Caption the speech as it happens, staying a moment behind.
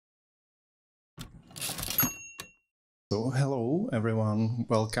So, hello everyone,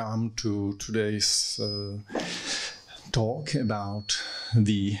 welcome to today's talk about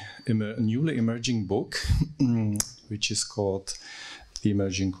the newly emerging book, which is called The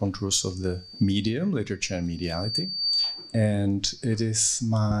Emerging Contours of the Medium, Literature and Mediality. And it is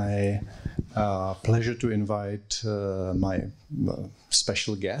my pleasure to invite my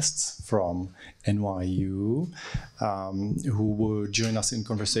special guests from NYU who will join us in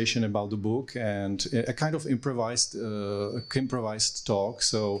conversation about the book and a kind of improvised talk.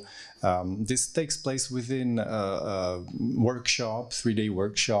 So this takes place within a workshop, 3-day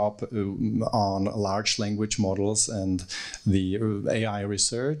workshop on large language models and the AI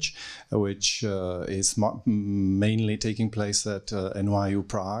research, which is mainly taking place at NYU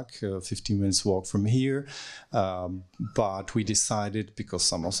Prague, 15 minutes walk from here. But we decided, because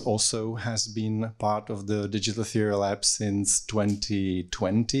Samos also has been part of the Digital Theory Lab since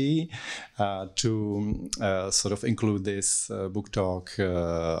 2020, to sort of include this book talk in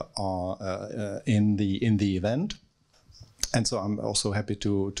the event. And so I'm also happy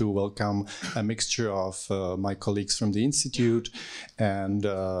to welcome a mixture of my colleagues from the Institute and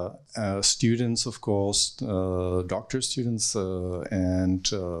students, of course, doctor students,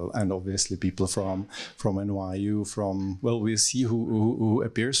 and obviously people from NYU. We'll see who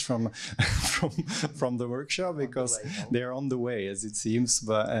appears from the workshop, because they're on the way, as it seems.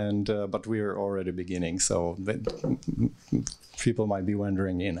 But we're already beginning, so people might be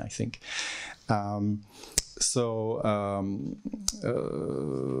wandering in, I think. The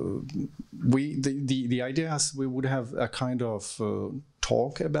idea is we would have a kind of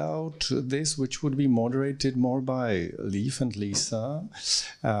talk about this, which would be moderated more by Leif and Lisa,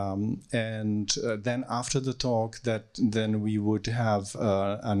 and then after the talk, then we would have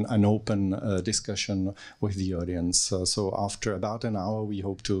an open discussion with the audience. So after about an hour, we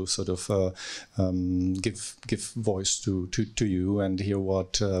hope to sort of give voice to you and hear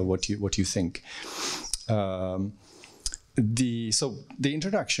what you think. The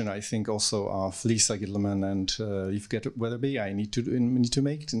introduction, I think, also of Lisa Gitelman and Leif Weatherby, I need to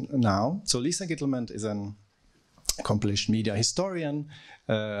make it now. So Lisa Gitelman is an accomplished media historian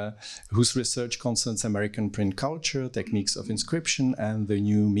whose research concerns American print culture, techniques of inscription, and the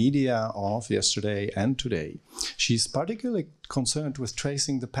new media of yesterday and today. She's particularly concerned with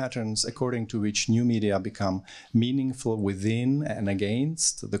tracing the patterns according to which new media become meaningful within and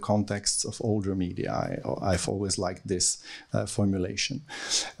against the contexts of older media. I've always liked this formulation.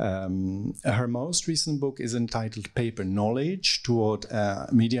 Her most recent book is entitled Paper Knowledge: Toward a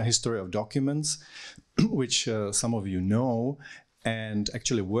Media History of Documents, which some of you know and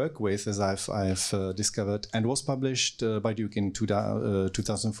actually work with, as I've discovered, and was published by Duke in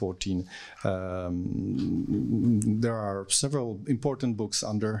 2014. There are several important books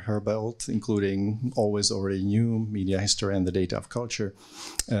under her belt, including Always Already New, Media History and the Data of Culture.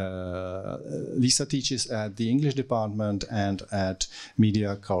 Lisa teaches at the English department and at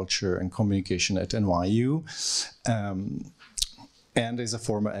Media, Culture and Communication at NYU. And is a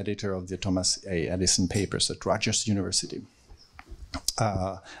former editor of the Thomas A. Edison papers at Rutgers University.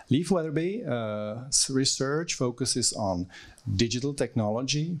 Leif Weatherby's research focuses on digital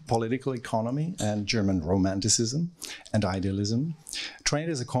technology, political economy, and German Romanticism and idealism.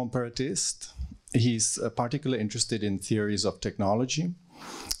 Trained as a comparatist, he's particularly interested in theories of technology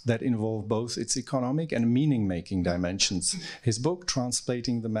that involve both its economic and meaning-making dimensions. His book,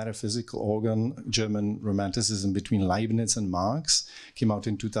 Translating the Metaphysical Organ, German Romanticism Between Leibniz and Marx, came out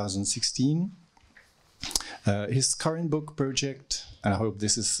in 2016. His current book project, and I hope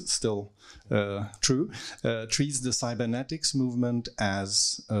this is still true, treats the cybernetics movement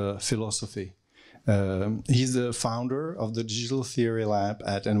as philosophy. He's the founder of the Digital Theory Lab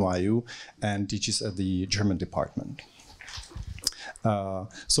at NYU and teaches at the German department.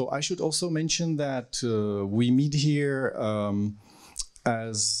 So I should also mention that we meet here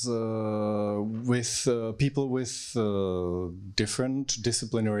as with people with different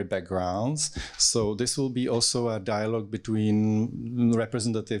disciplinary backgrounds. So this will be also a dialogue between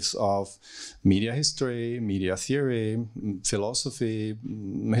representatives of media history, media theory, philosophy,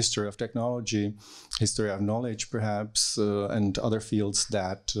 history of technology, history of knowledge perhaps, and other fields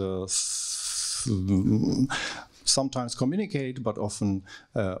that sometimes communicate, but often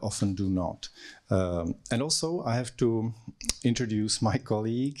do not. And also, I have to introduce my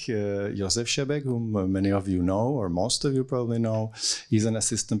colleague, Josef Šebek, whom many of you know, or most of you probably know. He's an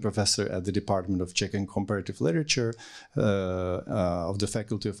assistant professor at the Department of Czech and Comparative Literature of the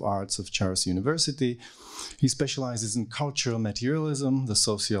Faculty of Arts of Charles University. He specializes in cultural materialism, the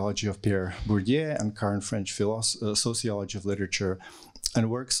sociology of Pierre Bourdieu, and current French sociology of literature, and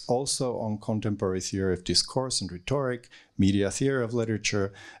works also on contemporary theory of discourse and rhetoric, media theory of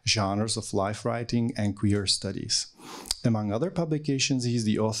literature, genres of life writing, and queer studies. Among other publications, he is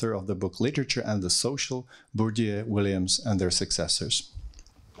the author of the book Literature and the Social, Bourdieu, Williams, and Their Successors,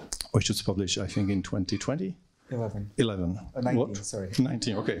 which was published, I think, in 2020? 11. 19, what? Sorry.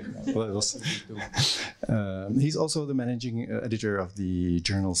 19, okay. Well, that was, he's also the managing editor of the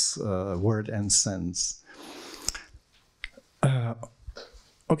journals Word and Sense.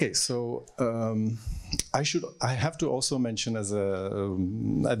 Okay, so I have to also mention as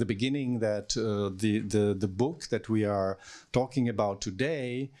at the beginning that the book that we are talking about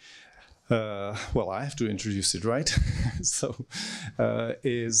today, well, I have to introduce it, right? So,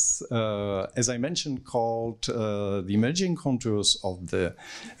 is, as I mentioned, called The Emerging Contours of the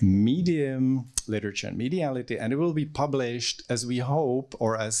Medium, Literature and Mediality, and it will be published, as we hope,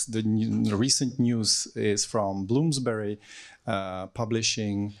 or as the recent news is from Bloomsbury,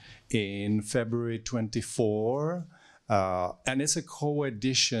 publishing in February 24. And it's a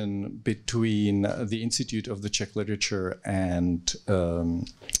co-edition between the Institute of the Czech Literature and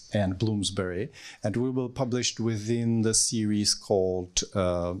Bloomsbury, and we will publish within the series called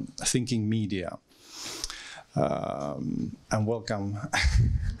Thinking Media. And welcome.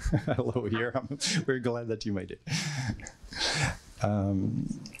 Hello here. I'm very glad that you made it.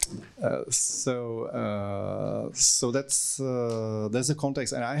 So that's the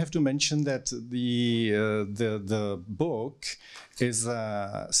context, and I have to mention that the book is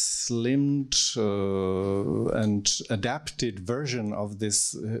a slimmed and adapted version of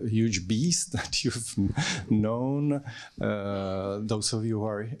this huge beast that you've known. Those of you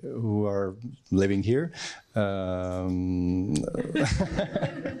who are living here.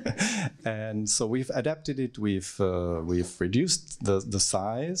 And so we've adapted it, we've reduced the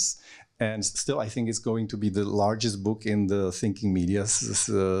size, and still I think it's going to be the largest book in the Thinking Media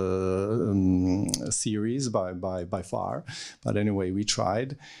series by far. But anyway, we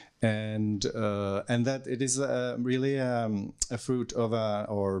tried. And that it is really a fruit of a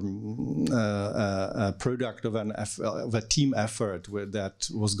product of a team effort that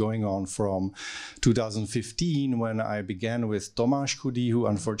was going on from 2015, when I began with Tomáš Chudý, who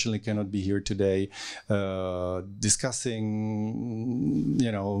unfortunately cannot be here today, discussing,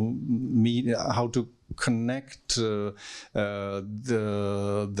 how to connect the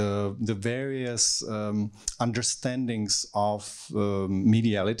various understandings of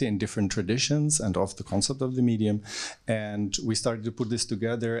mediality in different traditions and of the concept of the medium, and we started to put this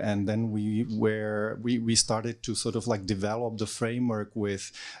together, and then we started to sort of like develop the framework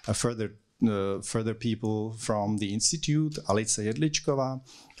with further people from the Institute, Alice Jedličková,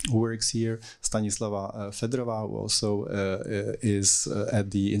 who works here, Stanislava Fedrová, who also is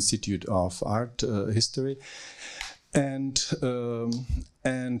at the Institute of Art History, and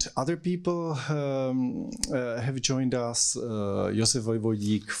other people have joined us. Josef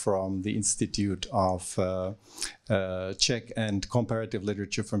Vojvodík from the Institute of Czech and Comparative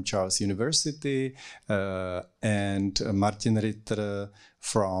Literature from Charles University, and Martin Ritter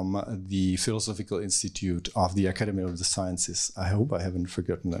from the Philosophical Institute of the Academy of the Sciences. I hope I haven't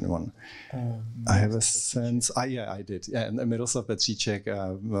forgotten anyone. I have a sense. Yeah, I did. Yeah, and Miroslav Petříček,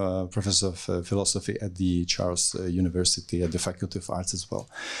 professor of philosophy at the Charles University at the Faculty of Arts as well.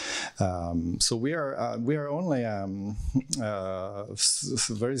 So we are only a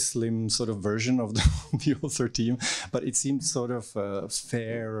very slim sort of version of the author team, but it seemed sort of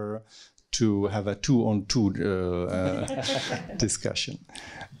fairer to have a two-on-two discussion.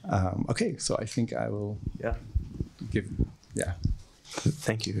 Okay, so I think I will give.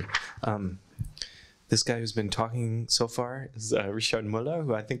 Thank you. This guy who's been talking so far is Richard Müller,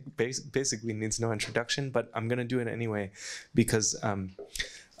 who I think basically needs no introduction, but I'm going to do it anyway because,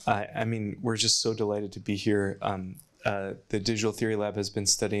 I mean, we're just so delighted to be here. The Digital Theory Lab has been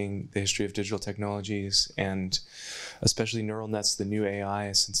studying the history of digital technologies and especially neural nets, the new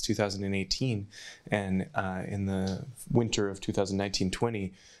AI, since 2018. And in the winter of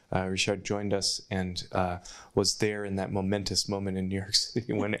 2019-20, Richard joined us and was there in that momentous moment in New York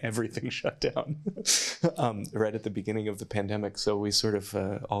City when everything shut down right at the beginning of the pandemic. So we sort of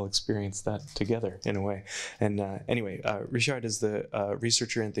all experienced that together in a way. And anyway, Richard is the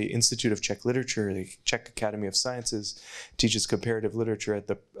researcher at the Institute of Czech Literature, the Czech Academy of Sciences, teaches comparative literature at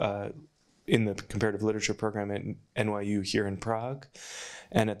the in the Comparative Literature program at NYU here in Prague,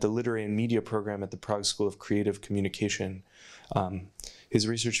 and at the Literary and Media program at the Prague School of Creative Communication. His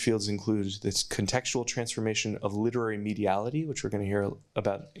research fields include the contextual transformation of literary mediality, which we're going to hear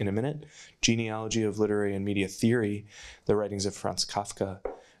about in a minute, genealogy of literary and media theory, the writings of Franz Kafka,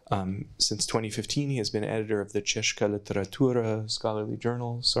 Since 2015, he has been editor of the Česká literatura scholarly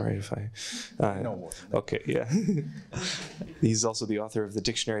journal. Sorry if I... No. Okay, yeah. He's also the author of the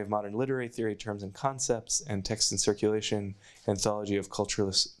Dictionary of Modern Literary Theory, Terms and Concepts, and Text in Circulation, Anthology of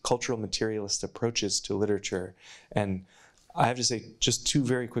Cultural Materialist Approaches to Literature. And I have to say just two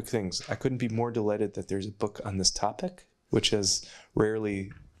very quick things. I couldn't be more delighted that there's a book on this topic, which has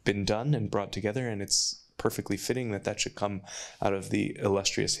rarely been done and brought together, and it's perfectly fitting that that should come out of the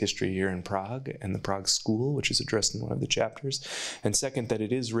illustrious history here in Prague and the Prague School, which is addressed in one of the chapters. And second, that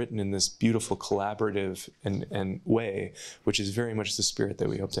it is written in this beautiful collaborative and way, which is very much the spirit that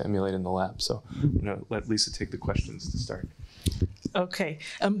we hope to emulate in the lab. So I'm going to let Lisa take the questions to start. Okay,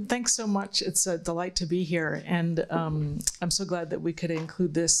 thanks so much. It's a delight to be here, and I'm so glad that we could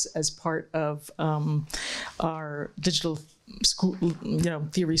include this as part of our digital school,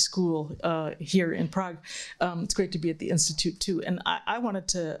 theory school here in Prague. It's great to be at the Institute too, and I wanted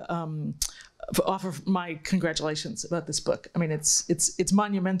to offer my congratulations about this book. I mean, it's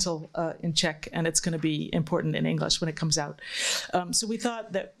monumental in Czech, and it's going to be important in English when it comes out. So we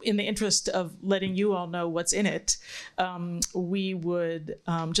thought that in the interest of letting you all know what's in it, we would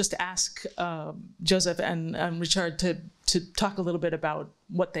just ask Josef and Richard to talk a little bit about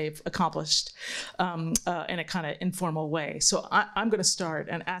what they've accomplished in a kind of informal way. So I'm going to start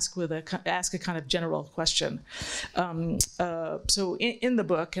and ask a kind of general question. So in the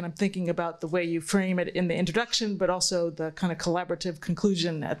book, and I'm thinking about the way you frame it in the introduction, but also the kind of collaborative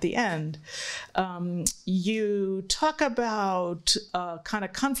conclusion at the end, you talk about a kind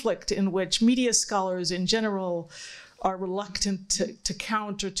of conflict in which media scholars in general are reluctant to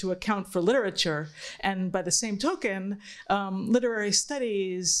count or to account for literature. And by the same token, literary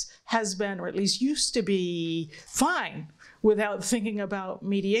studies has been, or at least used to be, fine without thinking about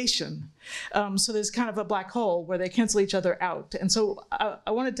mediation. So there's kind of a black hole where they cancel each other out. And so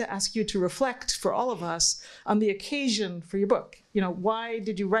I wanted to ask you to reflect for all of us on the occasion for your book. Why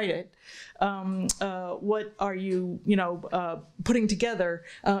did you write it? What are you, putting together?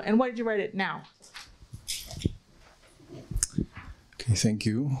 And why did you write it now? Okay, thank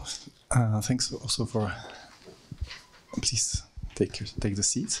you. Thanks also for, please take the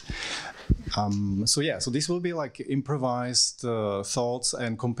seats. So this will be like improvised thoughts,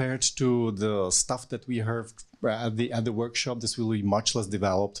 and compared to the stuff that we heard at the workshop, this will be much less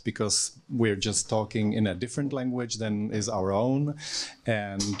developed because we're just talking in a different language than is our own,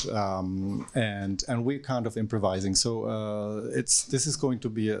 and we're kind of improvising. So this is going to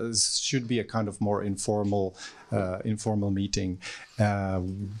be should be a kind of more informal meeting.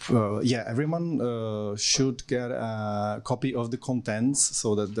 Everyone should get a copy of the contents,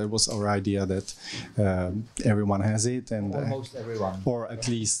 so that was our idea that everyone has it, and almost everyone, or at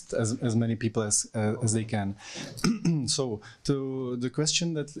least as many people as they can. So to the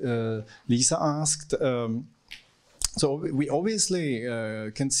question that Lisa asked. So we obviously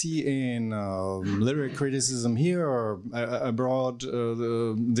can see in literary criticism here or abroad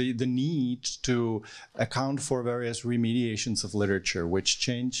the need to account for various remediations of literature, which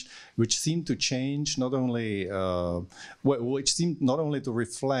seem to change not only which seem not only to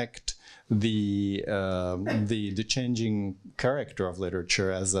reflect the changing character of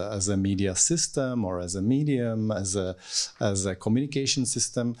literature as a media system or as a medium, as a communication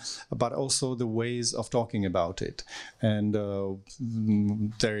system, but also the ways of talking about it. And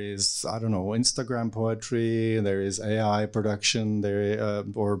there is, I don't know, Instagram poetry, there is AI production,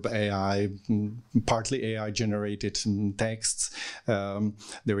 or AI, partly AI generated texts.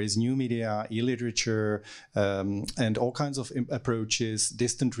 There is new media, e-literature, and all kinds of approaches,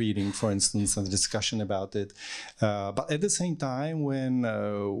 distant reading, for instance, and discussion about it. But at the same time, when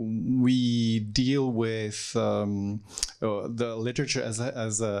we deal with the literature as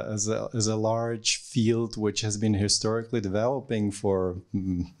a large field which has been historically developing for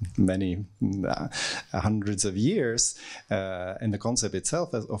many hundreds of years, and the concept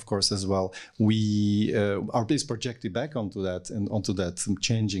itself, of course, as well, we is projected back onto that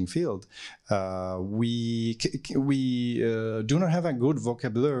changing field. We do not have a good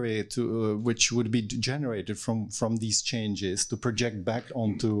vocabulary which would be generated from these changes to project back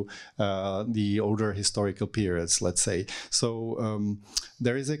onto the older historical periods, let's say. So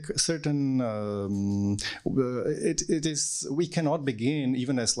there is a certain we cannot begin,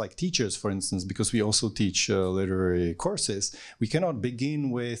 even as like teachers, for instance, because we also teach literary courses, we cannot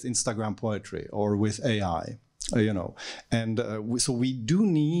begin with Instagram poetry or with AI. And so we do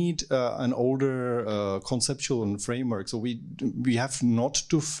need an older conceptual framework. So we have not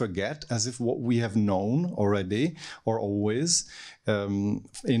to forget as if what we have known already or always in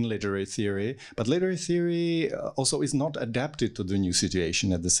literary theory, but literary theory also is not adapted to the new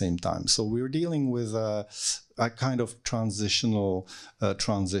situation at the same time. So we're dealing with a kind of transitional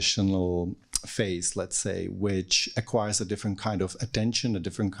phase, let's say, which acquires a different kind of attention, a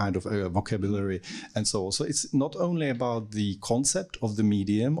different kind of vocabulary, and so on. So it's not only about the concept of the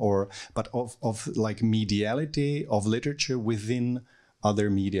medium, but of like mediality of literature within other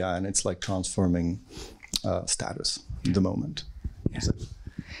media, and it's like transforming status at the moment.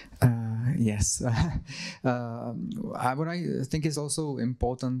 Yes. What I think is also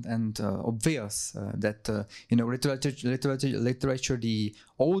important and obvious that literature, the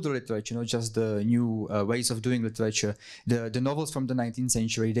older literature, not just the new ways of doing literature, the novels from the 19th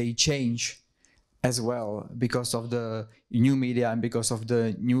century, they change as well because of the new media and because of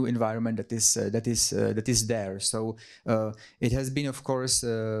the new environment that is there. So it has been, of course,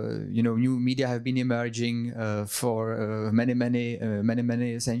 new media have been emerging for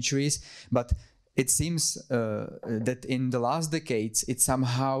many centuries, but it seems that in the last decades, it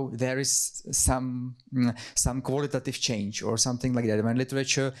somehow there is some qualitative change or something like that. When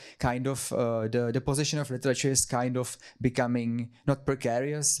literature kind of the position of literature is kind of becoming not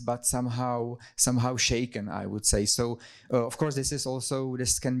precarious, but somehow shaken, I would say. So of course,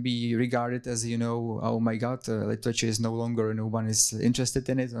 this can be regarded as oh my God, literature is no longer, no one is interested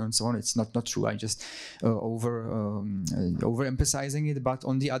in it, and so on. It's not true. I just overemphasizing it. But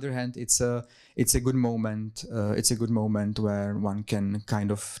on the other hand, it's a good moment. It's a good moment where one can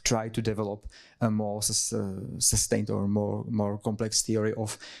kind of try to develop a more sustained or more complex theory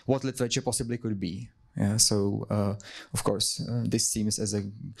of what literature possibly could be. Yeah. So of course, this seems as a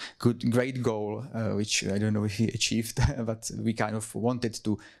great goal, which I don't know if he achieved, but we kind of wanted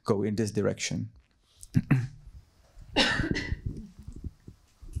to go in this direction.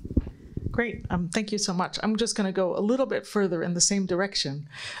 Great. Thank you so much. I'm just going to go a little bit further in the same direction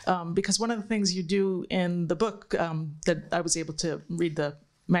because one of the things you do in the book that I was able to read the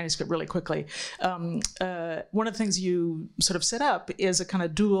manuscript really quickly. One of the things you sort of set up is a kind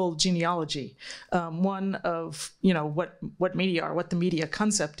of dual genealogy, one of what media are, what the media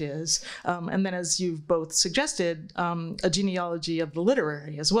concept is, and then, as you've both suggested, a genealogy of the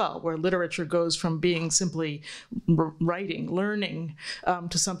literary as well, where literature goes from being simply writing, learning,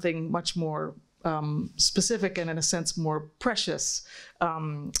 to something much more specific and, in a sense, more precious,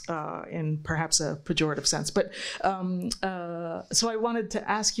 in perhaps a pejorative sense. But so I wanted to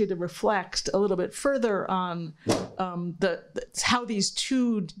ask you to reflect a little bit further on how these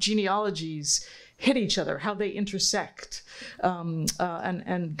two genealogies hit each other, how they intersect, and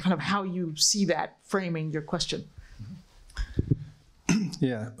kind of how you see that framing your question.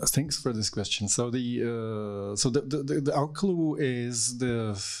 Yeah, thanks for this question. So our clue is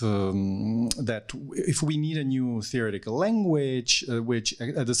that if we need a new theoretical language, which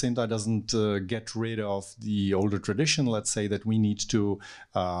at the same time doesn't get rid of the older tradition, let's say that we need to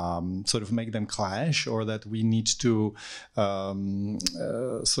sort of make them clash, or that we need to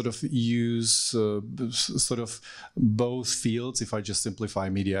sort of use sort of both fields, if I just simplify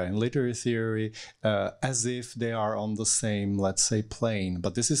media and literary theory, as if they are on the same, let's say, plane.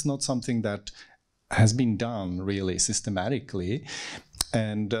 But this is not something that has been done really systematically.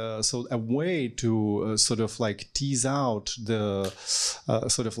 And so a way to sort of like tease out the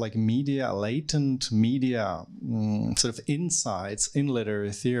sort of like latent media sort of insights in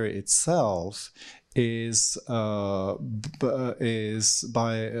literary theory itself is by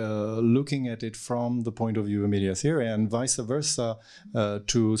looking at it from the point of view of media theory, and vice versa,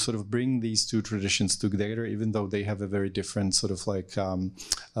 to sort of bring these two traditions together, even though they have a very different sort of like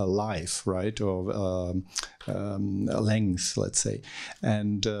life, right, or length, let's say.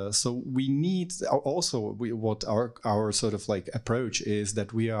 And so we need also what our sort of like approach is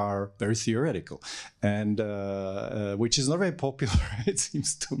that we are very theoretical, and which is not very popular, it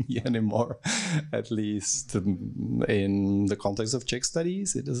seems to me, anymore. At least in the context of Czech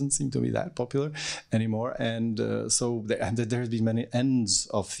studies, it doesn't seem to be that popular anymore. And so there's been many ends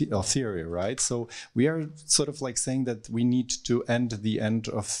of theory, right? So we are sort of like saying that we need to end the end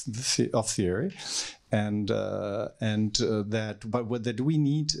of theory. And that we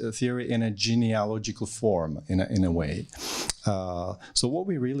need theory in a genealogical form, in a way. So what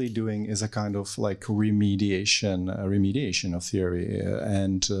we're really doing is a kind of like remediation of theory,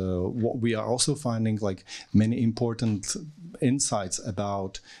 and what we are also finding, like many important insights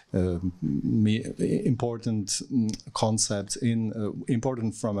about important concepts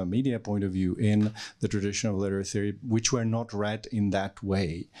important from a media point of view in the tradition of literary theory, which were not read in that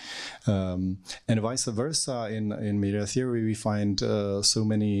way. And vice versa, in media theory, we find so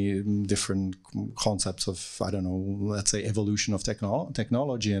many different concepts of, I don't know, let's say evolution of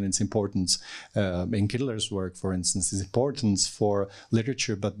technology and its importance in Giteller's work, for instance, its importance for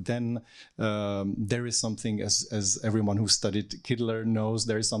literature. But then there is something, as everyone who studied Giteller knows,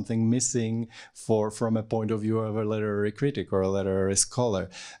 there is something missing from a point of view of a literary critic or a literary scholar,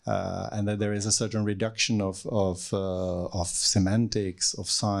 and that there is a certain reduction of semantics, of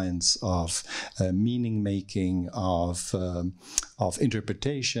science, of meaning making, of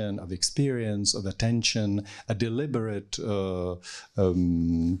interpretation, of experience, of attention, a deliberate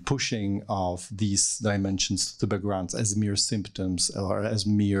pushing of these dimensions to the background as mere symptoms or as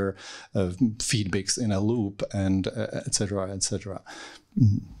mere feedbacks in a loop, and etc., etc.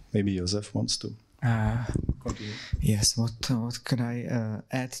 Maybe Josef wants to. Yes, what can I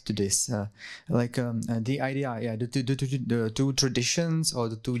add to this? The idea, the two traditions or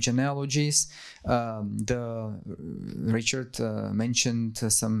the two genealogies. Richard mentioned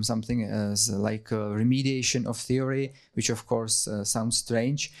something as like remediation of theory, which of course sounds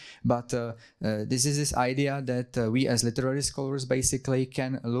strange, but this is this idea that we as literary scholars basically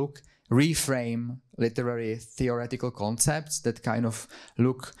can reframe literary theoretical concepts that kind of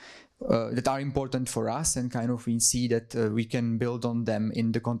that are important for us, and kind of we see that we can build on them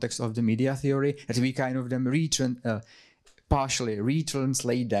in the context of the media theory, that we kind of them partially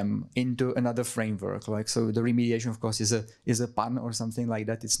retranslate them into another framework. Like, so the remediation, of course, is a pun or something like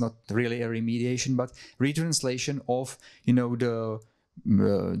that. It's not really a remediation, but retranslation of,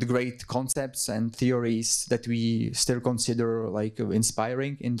 the great concepts and theories that we still consider like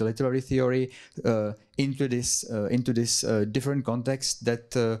inspiring in the literary theory into this different context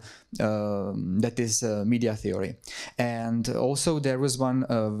that is media theory. And also there was one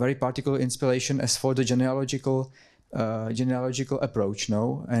very particular inspiration as for the genealogical approach,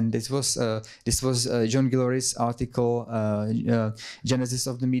 and this was John Guillory's article, Genesis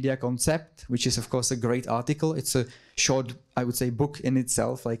of the Media Concept, which is of course a great article. It's a short, I would say, book in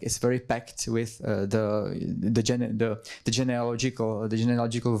itself. Like, it's very packed with the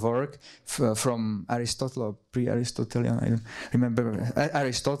genealogical work from Aristotle or pre-Aristotelian, I don't remember,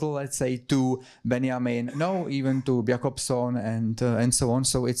 Aristotle, let's say, to Benjamin, even to Jacobson and so on.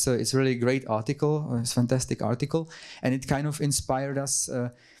 So it's a really great article. It's a fantastic article, and it kind of inspired us to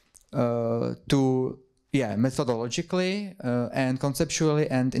methodologically and conceptually,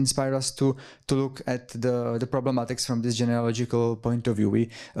 and inspire us to look at the problematics from this genealogical point of view. We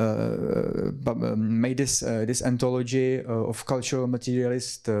made this anthology of cultural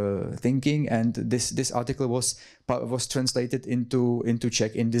materialist thinking, and this article was translated into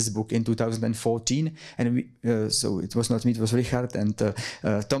Czech in this book in 2014, and so it was not me, it was Richard and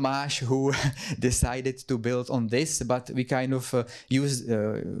Tomáš who decided to build on this, but we kind of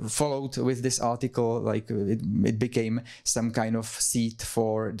followed with this article, like it became some kind of seed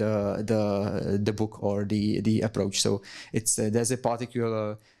for the book or the approach. So there's a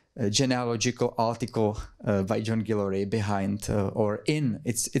particular genealogical article by John Guillory behind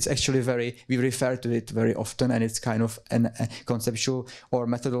it's actually we refer to it very often, and it's kind of a conceptual or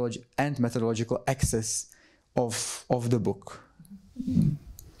methodological access of the book.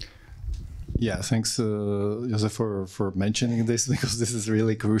 Yeah, thanks, Josef, for mentioning this, because this is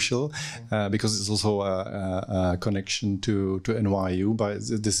really crucial, because it's also a connection to NYU. But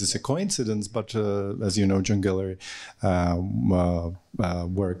this is a coincidence, but as you know, John Guillory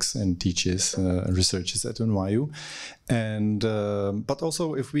works and teaches and researches at NYU, and but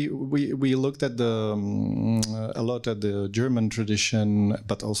also if we looked at a lot at the German tradition,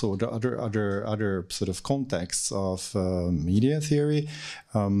 but also the other sort of contexts of media theory,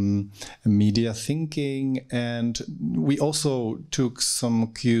 media thinking, and we also took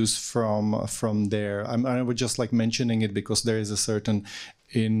some cues from there. I would just like mentioning it because there is a certain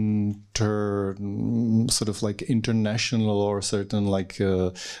international or certain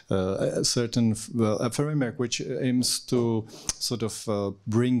framework which aims to sort of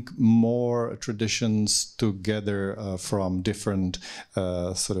bring more traditions together from different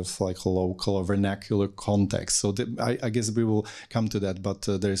sort of like local or vernacular contexts. So I guess we will come to that, but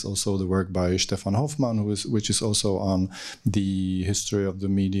there is also the work by Stefan Hoffmann, which is also on the history of the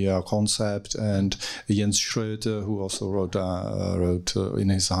media concept, and Jens Schröter, who also wrote in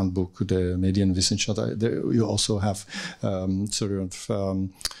his handbook, the Medienwissenschaft, you also have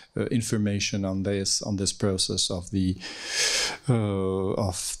information on this process of the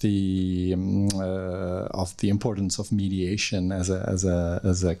importance of mediation as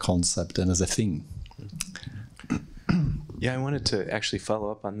a concept and as a thing. Yeah, I wanted to actually follow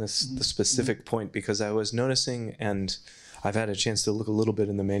up on the specific point, because I was noticing, and I've had a chance to look a little bit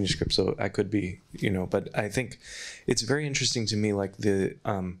in the manuscript, so I could be, but I think it's very interesting to me, like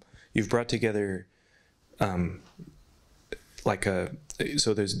you've brought together, so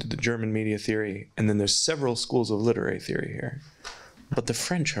there's the German media theory, and then there's several schools of literary theory here, but the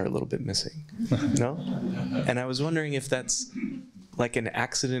French are a little bit missing, no? And I was wondering if that's like an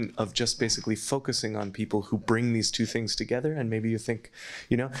accident of just basically focusing on people who bring these two things together, and maybe you think,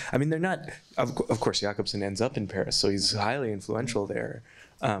 I mean, they're not, of course, Jakobsen ends up in Paris, so he's highly influential there,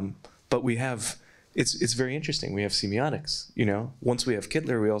 but we have, it's very interesting, we have semiotics, once we have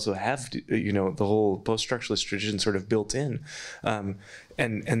Kittler, we also have, the whole post-structuralist tradition sort of built in, and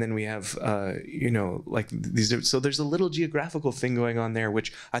then we have, like these, so there's a little geographical thing going on there,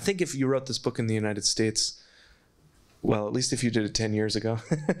 which I think if you wrote this book in the United States, well, at least if you did it 10 years ago,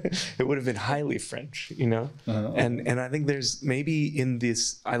 it would have been highly French, And I think there's maybe in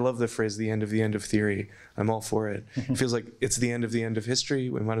this, I love the phrase, the end of theory. I'm all for it. It feels like it's the end of history.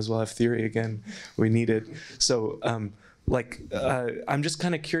 We might as well have theory again. We need it. So, I'm just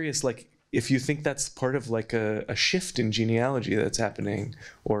kind of curious, like, if you think that's part of like a shift in genealogy that's happening,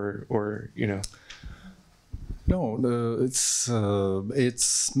 or. No,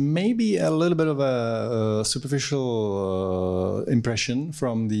 it's maybe a little bit of a superficial impression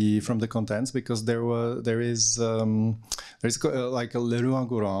from the contents, because there is like a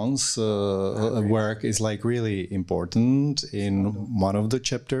Leroy-Gourand's work is like really important in one of the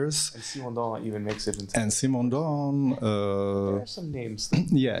chapters. And Simondon even makes it into. And Simondon. There are some names.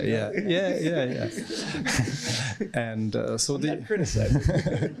 Yeah. And so I'm not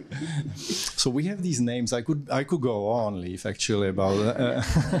criticizing. So we have these names. I could go on, Leif, actually, about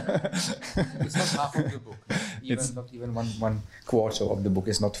It's not half of the book. Not even one quarter of the book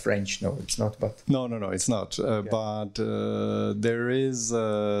is not French. No, it's not. But no, it's not. But there is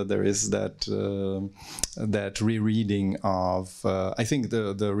that rereading of. I think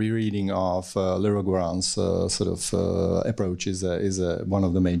the rereading of Leroy-Gourand's sort of approach is one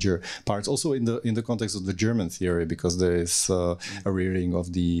of the major parts. Also in the context of the German theory, because there is a rereading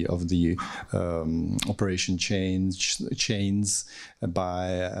of the operation chains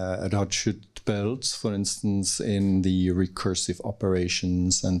by Schüttbelz, for instance, in the recursive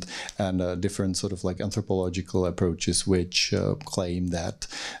operations and different sort of like anthropological approaches which claim that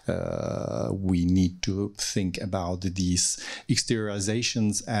we need to think about these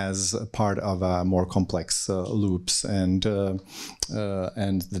exteriorizations as a part of a more complex loops, and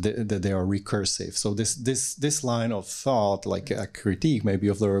that they are recursive. So this line of thought, like a critique maybe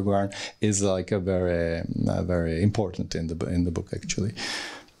of Leroy-Gourand, is like a very important in the book, actually.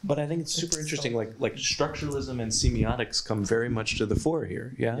 But I think it's super interesting, like structuralism and semiotics come very much to the fore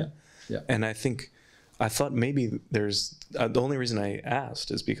here, yeah? And I thought maybe there's, the only reason I asked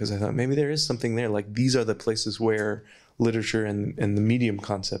is because I thought maybe there is something there, like these are the places where literature and the medium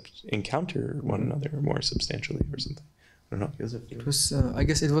concept encounter one another more substantially or something. I don't know, Josef? It was, I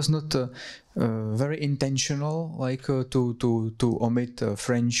guess it was not very intentional, like to omit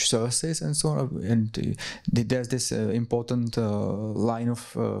French sources and so on. And there's this important line of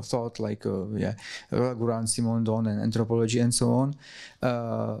thought, like Leroy-Gourand, Simondon, and anthropology, and so on.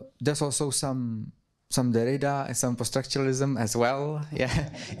 There's also some Derrida and some post-structuralism as well,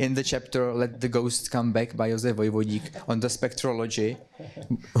 in the chapter "Let the Ghosts Come Back" by Josef Vojvodík on the spectrology,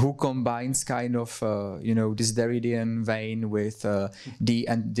 who combines kind of this Derridian vein with the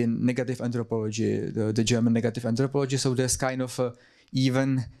negative anthropology, the German negative anthropology. So there's kind of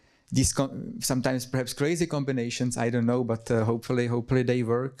even these sometimes perhaps crazy combinations, I don't know, but hopefully they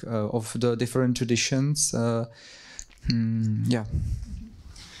work, of the different traditions.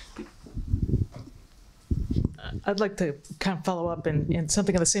 I'd like to kind of follow up in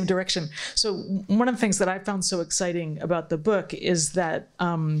something in the same direction. So one of the things that I found so exciting about the book is that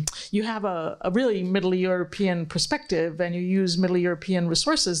you have a really Middle European perspective, and you use Middle European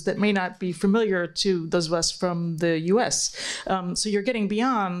resources that may not be familiar to those of us from the US. So you're getting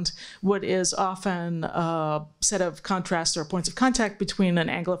beyond what is often a set of contrasts or points of contact between an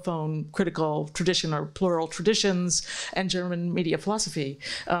Anglophone critical tradition or plural traditions and German media philosophy,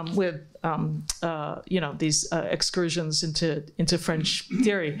 with these excursions into French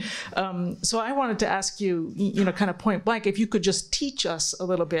theory. So I wanted to ask you, kind of point blank, if you could just teach us a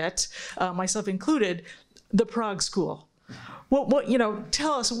little bit, myself included, the Prague School. Well, you know,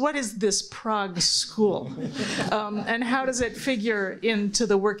 tell us, what is this Prague School? And how does it figure into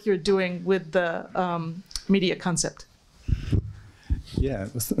the work you're doing with the media concept? Yeah,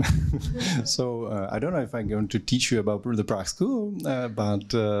 so I don't know if I'm going to teach you about the Prague School,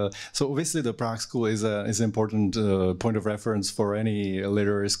 but so obviously the Prague School is an important point of reference for any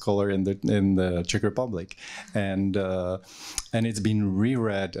literary scholar in the Czech Republic, and it's been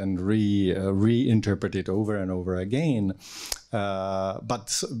reread and reinterpreted over and over again.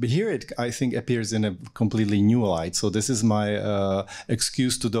 But here it, I think, appears in a completely new light. So this is my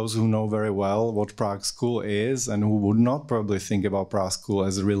excuse to those who know very well what Prague School is and who would not probably think about Prague School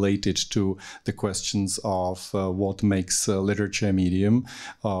as related to the questions of what makes literature a medium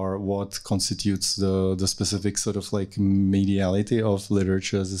or what constitutes the specific sort of like mediality of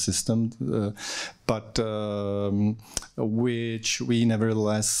literature as a system. But which we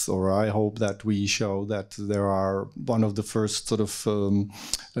nevertheless, or I hope that we show that there are one of the first sort of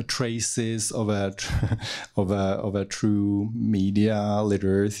traces of a true media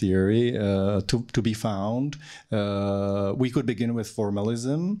literary theory to be found. We could begin with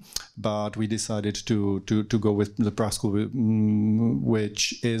formalism, but we decided to go with the Prague School,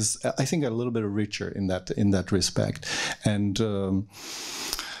 which is, I think, a little bit richer in that respect. And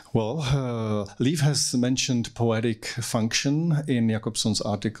well, Leif has mentioned poetic function in Jakobson's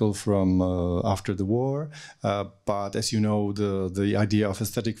article from after the war, but as you know, the idea of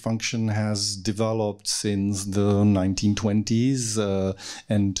aesthetic function has developed since the 1920s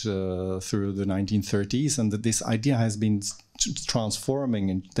and through the 1930s, and that this idea has been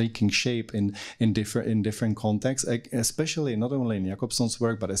transforming and taking shape in different contexts, especially not only in Jakobson's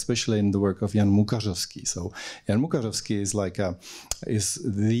work, but especially in the work of Jan Mukařovský. So Jan Mukařovský is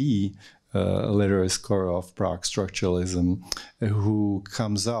the literary scholar of Prague structuralism, who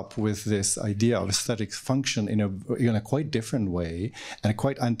comes up with this idea of aesthetic function in a quite different way and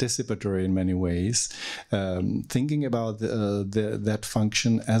quite anticipatory in many ways, thinking about that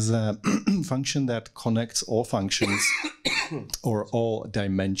function as a function that connects all functions or all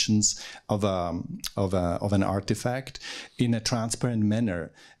dimensions of an artifact in a transparent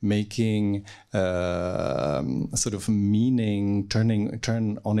manner, making sort of meaning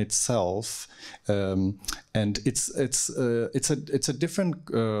turn on itself. And it's a different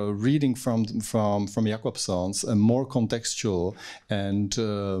reading from Jakobson's, more contextual and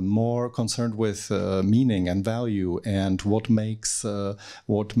more concerned with meaning and value and what makes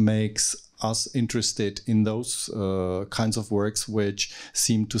us interested in those kinds of works which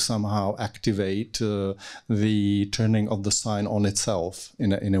seem to somehow activate the turning of the sign on itself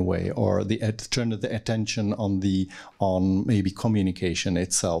in a way, or turn the attention on maybe communication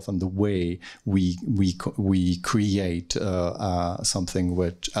itself and the way we create something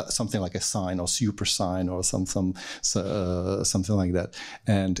like a sign or super sign or something like that,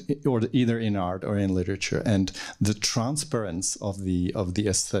 and or either in art or in literature. And the transparency of the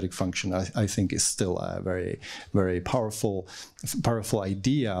aesthetic function, I think, is still a very, very powerful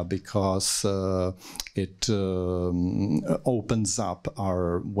idea, because it opens up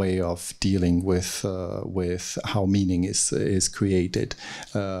our way of dealing with how meaning is created.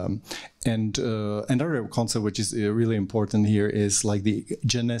 And another concept which is really important here is like the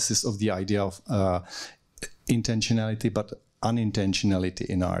genesis of the idea of intentionality, but unintentionality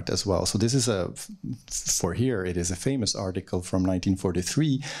in art as well. So this is it is a famous article from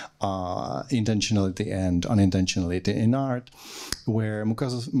 1943, Intentionality and Unintentionality in Art, where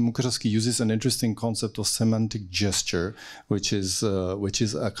Mukařovský uses an interesting concept of semantic gesture, which is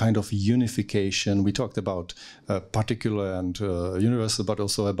a kind of unification. We talked about particular and universal, but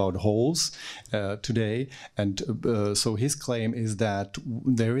also about wholes today. And so his claim is that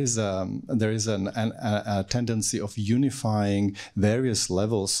there is a tendency of unifying various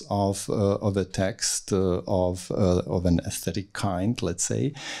levels of a text of an aesthetic kind, let's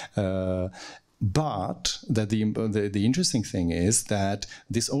say. But that the interesting thing is that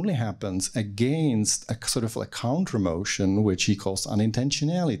this only happens against a sort of a counter motion, which he calls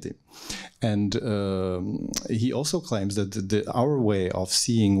unintentionality. And he also claims that our way of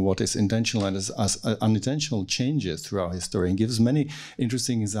seeing what is intentional and as unintentional changes throughout history, and gives many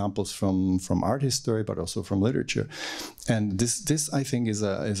interesting examples from art history, but also from literature. And this I think is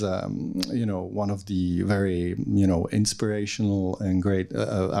a one of the very inspirational and great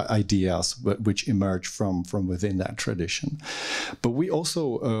ideas which emerge from within that tradition. But we also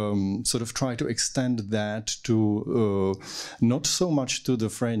sort of try to extend that to not so much to the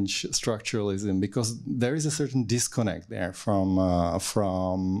French structuralism, because there is a certain disconnect there from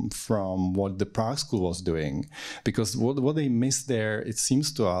what the Prague School was doing, because what they miss there, it seems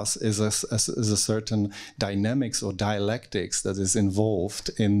to us, is a certain dynamics or dialectics that is involved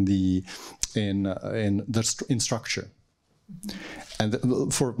in structure. And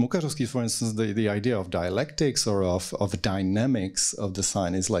for Mukařovský, for instance, the idea of dialectics or of dynamics of the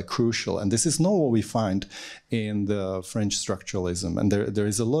sign is like crucial. And this is not what we find in the French structuralism. And there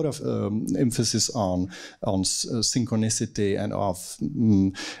is a lot of emphasis on synchronicity and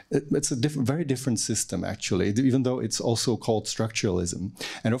it's a very different system, actually, even though it's also called structuralism.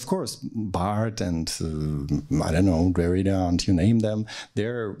 And of course, Barthes and I don't know, Derrida and you name them,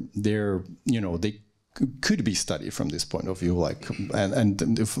 they're they could be studied from this point of view, like, and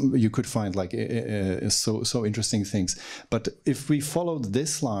if you could find like so interesting things. But if we followed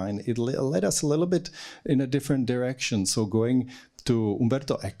this line, it led us a little bit in a different direction. So going to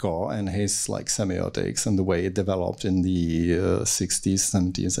Umberto Eco and his like semiotics and the way it developed in the 60s,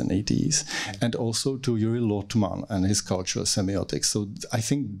 70s, and 80s, and also to Yuri Lotman and his cultural semiotics. So I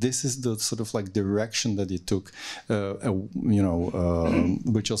think this is the sort of like direction that it took,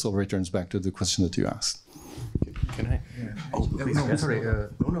 which also returns back to the question that you asked. Can I? Yeah. Oh, no, sorry.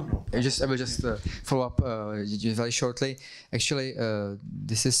 No. I will just follow up very shortly. Actually,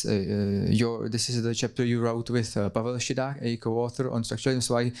 this is the chapter you wrote with Pavel Šidák, a co-author on structuralism.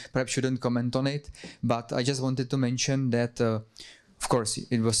 So I perhaps shouldn't comment on it, but I just wanted to mention that, of course,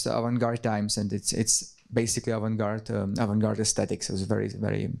 it was the avant-garde times, and it's basically avant-garde aesthetics. It was very,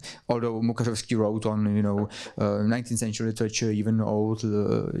 very. Although Mukařovský wrote on 19th century literature, even old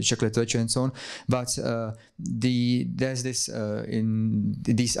Czech literature and so on, but there's this in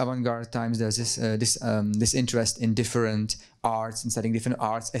these avant-garde times. There's this interest in different arts and studying different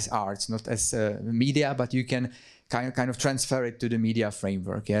arts as arts, not as media, but you can kind of transfer it to the media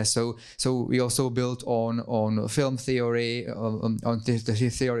framework. Yeah, so we also built on film theory, on the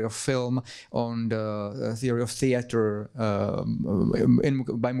theory of film, on the theory of theater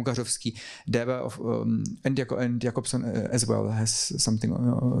by Mukařovský. There were and Jakobson as well has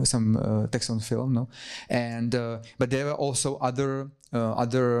something, some text on film, no, and but there were also other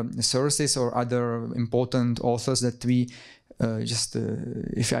sources or other important authors that we.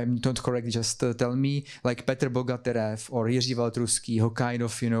 If I'm not correct, just tell me, like Petr Bogaterev or Jiří Veltruský, who kind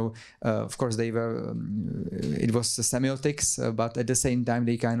of, of course they were, it was semiotics, but at the same time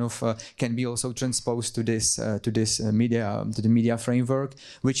they kind of can be also transposed to this media, to the media framework,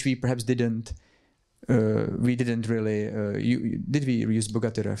 which we perhaps didn't. We didn't really. Did we use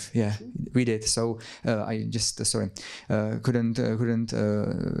Bogaterev? Yeah, we did. So I just couldn't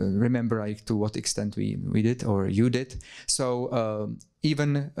remember like to what extent we did or you did. So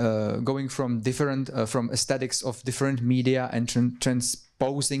even going from different from aesthetics of different media and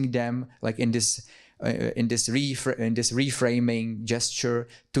transposing them like in this reframing gesture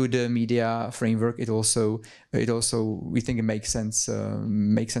to the media framework, it also we think it makes sense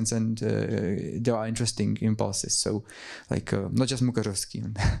and there are interesting impulses. So like not just Mukařovský.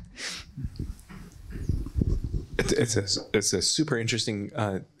 It's a super interesting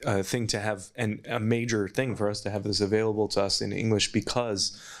thing to have, and a major thing for us to have this available to us in English,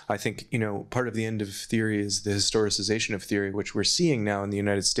 because I think, part of the end of theory is the historicization of theory, which we're seeing now in the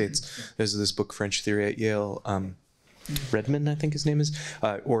United States. There's this book, French Theory at Yale, Redmond, I think his name is,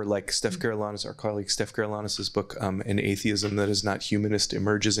 or like Steph Garilanis, our colleague Steph Garilanis's book, An Atheism That Is Not Humanist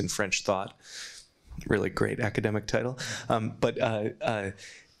Emerges in French Thought. Really great academic title.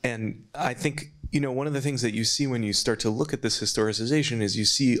 And I think, one of the things that you see when you start to look at this historicization is you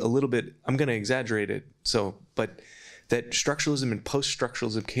see a little bit, I'm going to exaggerate it, but that structuralism and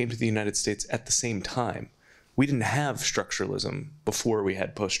post-structuralism came to the United States at the same time. We didn't have structuralism before we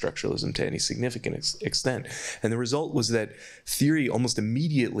had post-structuralism to any significant extent. And the result was that theory almost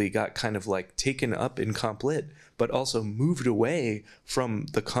immediately got kind of like taken up in comp lit, but also moved away from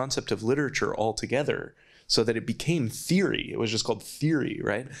the concept of literature altogether, so that it became theory. It was just called theory,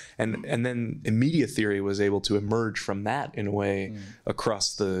 right? And then media theory was able to emerge from that in a way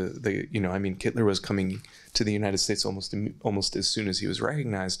across the Hitler was coming to the United States almost as soon as he was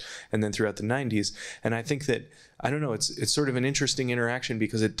recognized, and then throughout the 90s. And I think that, I don't know, it's sort of an interesting interaction,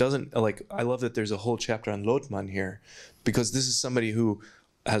 because it doesn't, like, I love that there's a whole chapter on Lotman here, because this is somebody who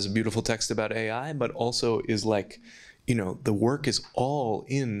has a beautiful text about AI, but also is like, the work is all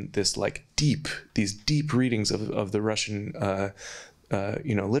in this like these deep readings of the Russian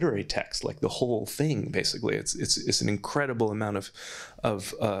literary text, like the whole thing. Basically, it's an incredible amount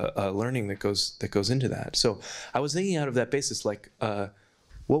of learning that goes into that. So I was thinking out of that basis, like,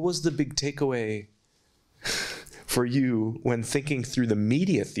 what was the big takeaway for you when thinking through the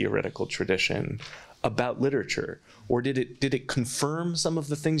media theoretical tradition about literature? Or did it confirm some of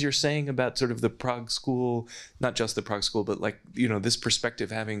the things you're saying about sort of the Prague School, not just the Prague School, but like, this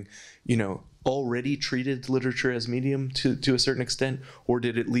perspective having, already treated literature as medium to a certain extent? Or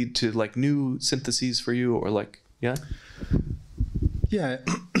did it lead to like new syntheses for you, or like, yeah? Yeah,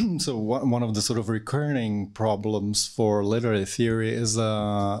 so one of the sort of recurring problems for literary theory is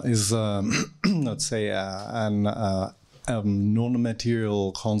let's say a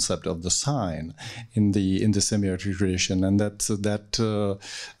non-material concept of the sign in the semiotic tradition, and that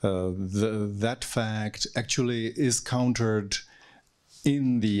fact actually is countered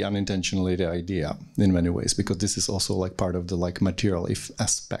in the unintentionally idea in many ways, because this is also like part of the like material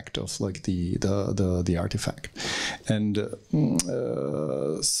aspect of like the artifact, and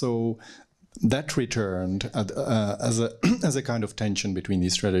so that returned as a kind of tension between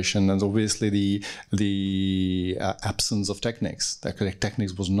these traditions, and obviously the absence of techniques.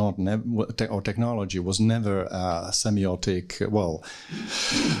 Techniques was not or technology was never semiotic. Well,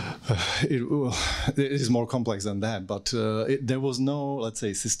 it is more complex than that, but there was no, let's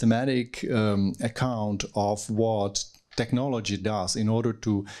say, systematic account of what technology does in order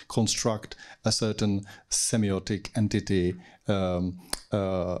to construct a certain semiotic entity. What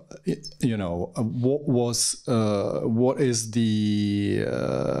is the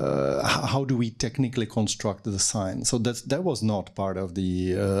how do we technically construct the sign? So that was not part of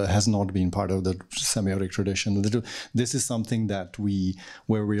the has not been part of the semiotic tradition. This is something that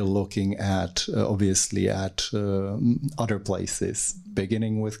where we're looking at obviously at other places,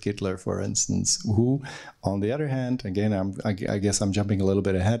 beginning with Gitelman, for instance, who, on the other hand, again, I guess I'm jumping a little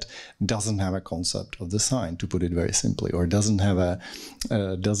bit ahead, doesn't have a concept of the sign, to put it very simply, or doesn't have a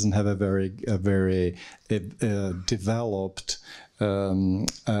very developed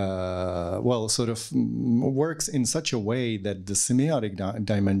sort of works in such a way that the semiotic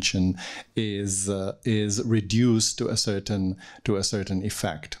dimension is reduced to a certain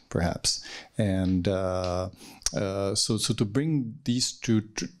effect, perhaps, and so to bring these two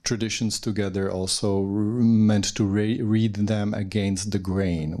traditions together also meant to read them against the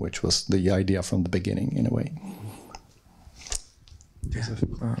grain, which was the idea from the beginning, in a way.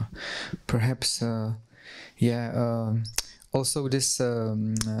 Perhaps, also this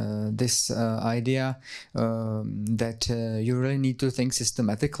idea that you really need to think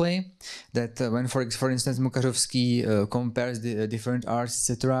systematically. That when, for instance, Mukařovský compares the different arts,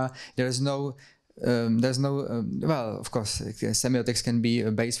 etc., there's no well, of course, semiotics can be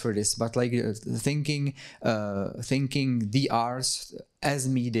a base for this, but like thinking the arts as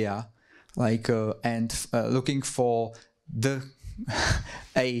media, like and looking for the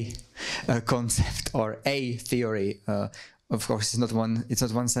a concept or a theory. Of course, it's not one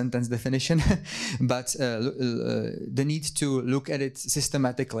sentence definition, but the need to look at it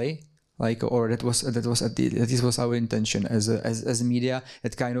systematically, like, or that was our intention as media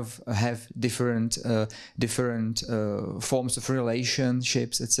that kind of have different forms of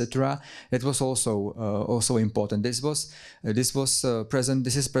relationships, etc. That was also important. This is present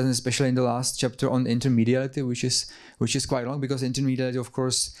especially in the last chapter on intermediality, which is quite long, because intermediality, of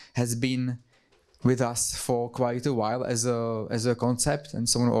course, has been with us for quite a while as a concept and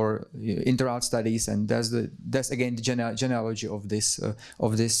so on, or inter-art studies, and that's again the genealogy of this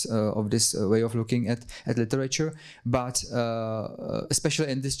way of looking at literature. But especially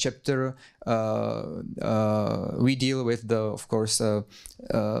in this chapter, we deal with the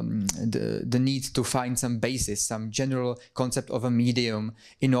need to find some basis, some general concept of a medium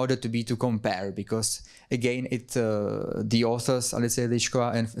in order to compare, because again the authors Alice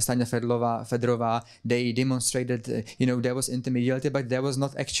Lišková and Stania Fedorová, they demonstrated there was intermediality, but there was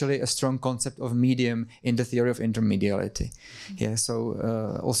not actually a strong concept of medium in the theory of intermediality. Yeah, so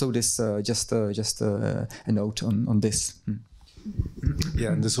also this just a note on this.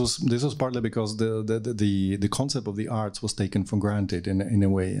 Yeah, and this was partly because the concept of the arts was taken for granted in a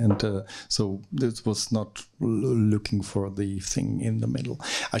way, and so this was not looking for the thing in the middle.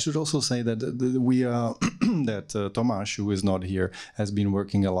 I should also say that that Tomáš, who is not here, has been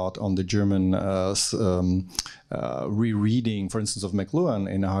working a lot on the German rereading, for instance, of McLuhan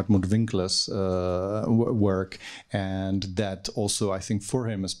in Hartmut Winkler's work, and that also, I think, for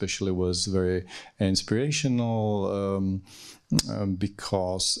him especially was very inspirational.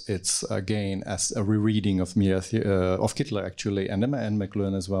 Because it's again as a rereading of of Kittler actually, and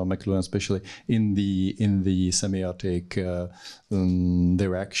McLuhan as well. McLuhan especially in the semiotic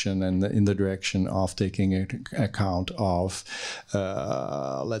direction, and in the direction of taking account of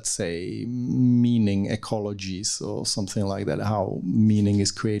let's say meaning ecologies or something like that. How meaning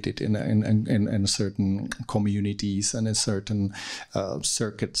is created in certain communities and in certain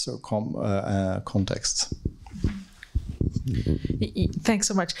circuits or contexts. Thanks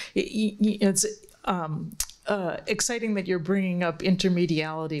so much. It's exciting that you're bringing up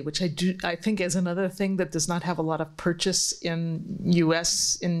intermediality, which I think is another thing that does not have a lot of purchase in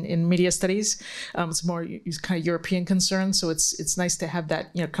U.S. in media studies. It's more kind of European concern, so it's nice to have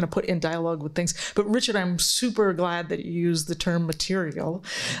that kind of put in dialogue with things. But Richard, I'm super glad that you used the term material.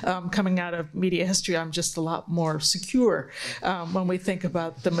 Coming out of media history, I'm just a lot more secure when we think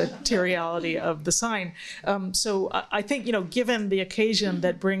about the materiality of the sign. So I think given the occasion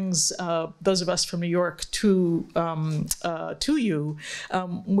that brings those of us from New York to you,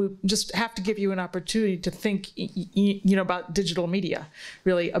 we just have to give you an opportunity to think, about digital media,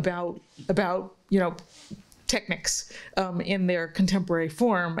 really about technics in their contemporary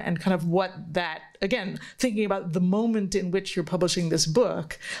form, and kind of what that, again, thinking about the moment in which you're publishing this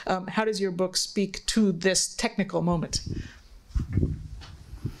book, how does your book speak to this technical moment?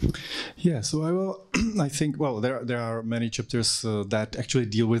 Yeah, so I will. I think there are many chapters that actually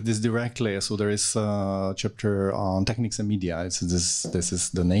deal with this directly. So there is a chapter on techniques and media. This is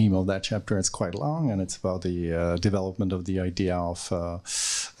the name of that chapter. It's quite long, and it's about the development of the idea of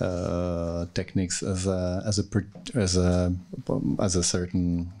techniques as a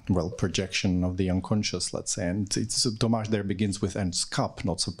certain projection of the unconscious, let's say. And Tomáš there begins with Ernst Kapp,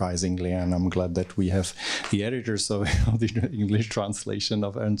 not surprisingly, and I'm glad that we have the editors of the English translation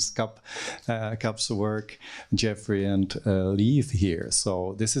of Ernst Kapp's work, Jeffrey and Leif here.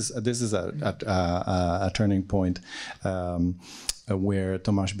 So this is a turning point where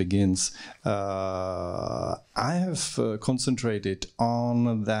Tomáš begins. I have concentrated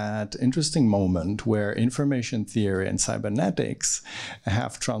on that interesting moment where information theory and cybernetics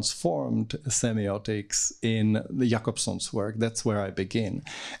have transformed semiotics in the Jakobson's work. That's where I begin,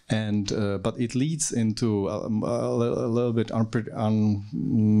 and but it leads into a little bit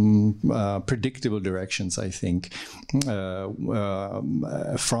unpredictable directions, I think,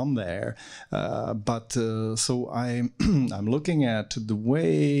 from there. So I'm looking at the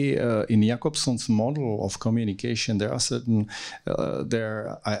way in Jakobson's model of communication, there are certain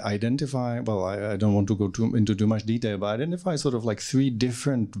I identify, I don't want to go into too much detail, but I identify sort of like three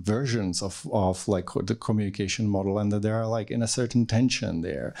different versions of like the communication model, and that there are like in a certain tension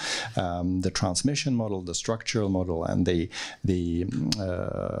there, the transmission model, the structural model, and the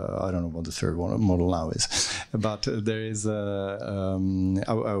I don't know what the third one model now is, but there is I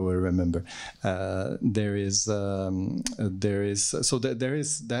will remember. There is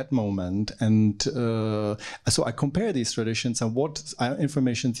that moment, and so I compare these traditions and what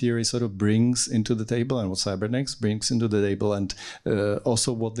information theory sort of brings into the table, and what cybernetics brings into the table, and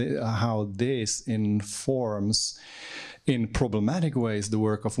also how this informs in problematic ways the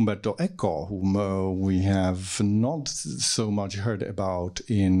work of Umberto Eco, whom we have not so much heard about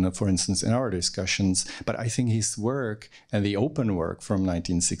for instance, in our discussions. But I think his work and the open work from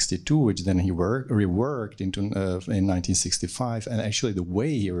 1962, which then he reworked into in 1965, and actually the way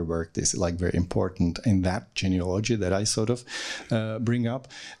he reworked is like very important in that genealogy that I sort of bring up.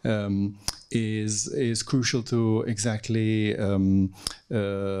 Is crucial to exactly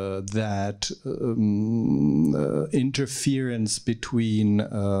that interference between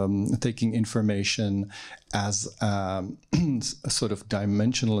taking information as a sort of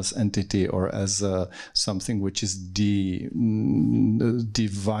dimensionless entity, or as something which is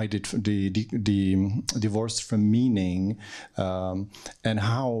divorced from meaning, and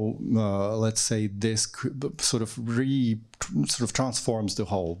how let's say this sort of transforms the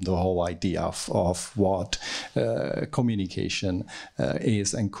whole idea of what communication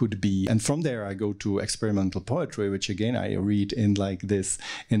is and could be. And from there I go to experimental poetry, which again I read in this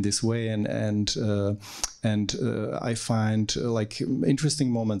way, and I find like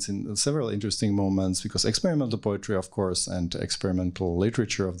several interesting moments, because experimental poetry, of course, and experimental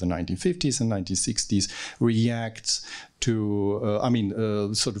literature of the 1950s and 1960s reacts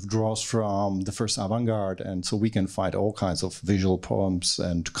sort of draws from the first avant-garde, and so we can find all kinds of visual poems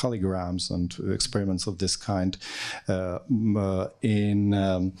and calligrams and experiments of this kind in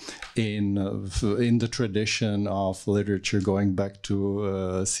the tradition of literature going back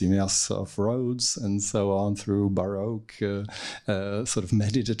to Simeas of Rhodes and so on, through Baroque sort of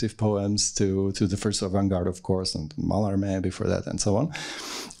meditative poems to the first avant-garde, of course, and Mallarmé before that, and so on.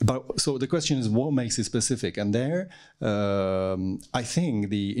 But so the question is, what makes it specific? And there, I think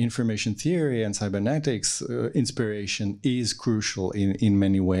the information theory and cybernetics inspiration is crucial in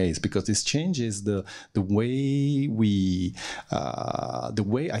many ways, because this changes the way we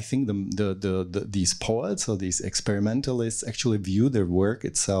I think these poets or these experimentalists actually view their work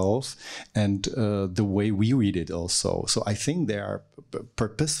itself, and the way we read it also. So I think they are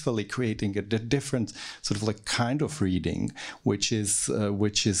purposefully creating a different sort of like kind of reading, which is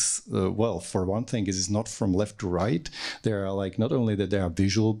well, for one thing, it is not from left to right. There are like, not only that there are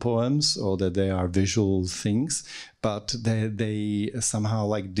visual poems or that they are visual things, but they somehow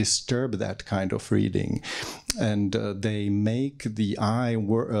like disturb that kind of reading, and they make the eye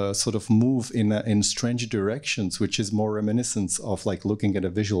sort of move in strange directions, which is more reminiscent of like looking at a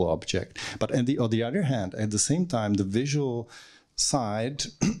visual object. But on the other hand, at the same time, the visual side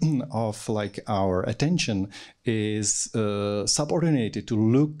of like our attention is subordinated to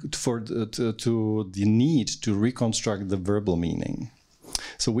look for to the need to reconstruct the verbal meaning.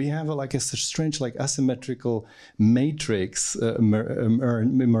 So we have a strange, like asymmetrical matrix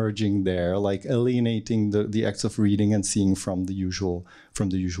emerging there, like alienating the acts of reading and seeing from the usual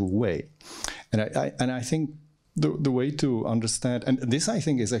way. And I think the way to understand, and this I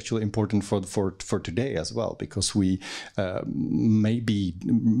think is actually important for today as well, because we may be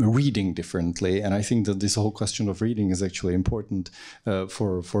reading differently, and I think that this whole question of reading is actually important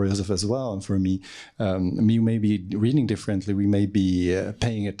for Josef as well, and for me. We may be reading differently, we may be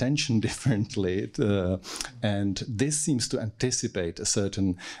paying attention differently, and this seems to anticipate a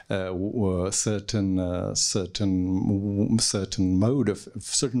certain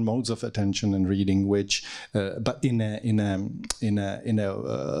modes of attention and reading, which but in a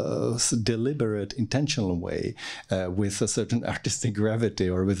deliberate, intentional way, with a certain artistic gravity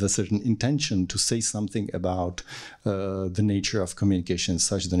or with a certain intention to say something about the nature of communication,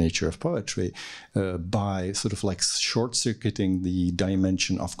 such the nature of poetry, by sort of like short-circuiting the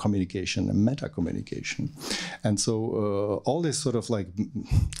dimension of communication and meta-communication. And so all this sort of like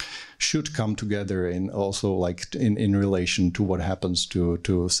should come together in also like in relation to what happens to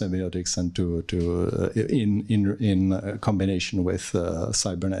semiotics and in combination with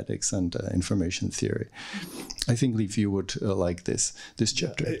cybernetics and information theory. I think, Leif, you would like this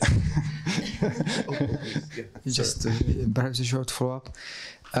chapter. Just perhaps a short follow-up.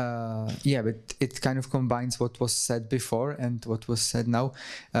 Yeah, but it kind of combines what was said before and what was said now,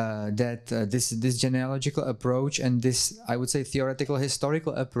 that this genealogical approach and this, I would say, theoretical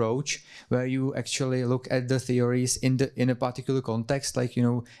historical approach, where you actually look at the theories in a particular context, like, you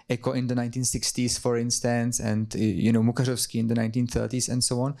know, Eko in the 1960s, for instance, and, you know, Mukařovský in the 1930s and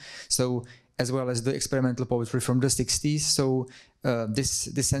so on. So, as well as the experimental poetry from the 60s. So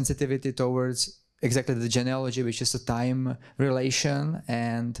this sensitivity towards exactly the genealogy, which is a time relation,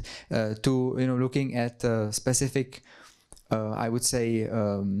 and to, you know, looking at specific, I would say,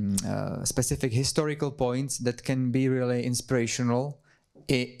 specific historical points that can be really inspirational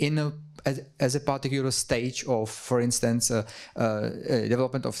as a particular stage of, for instance,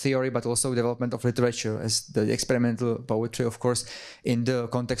 development of theory, but also development of literature, as the experimental poetry, of course, in the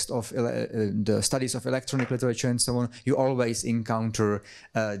context of the studies of electronic literature and so on, you always encounter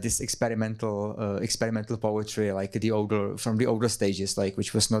this experimental poetry, like from the older stages, like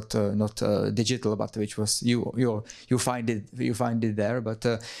which was not digital, but which was you find it there, but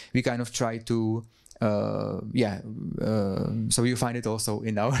we kind of try to. So you find it also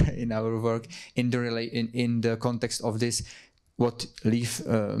in our work in the context of this, what Leif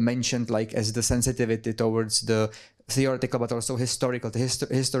mentioned, like as the sensitivity towards the theoretical but also historical,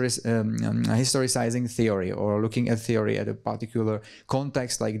 historicizing theory, or looking at theory at a particular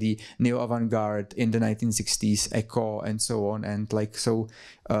context, like the neo-avant-garde in the 1960s, Eko, and so on, and like so,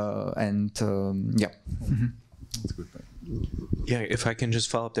 yeah. Mm-hmm. That's good. Yeah, if I can just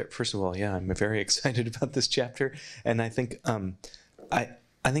follow up there. First of all, yeah, I'm very excited about this chapter, and I think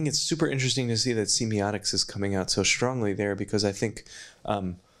I think it's super interesting to see that semiotics is coming out so strongly there, because I think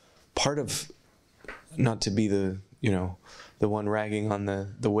part of, not to be the one ragging on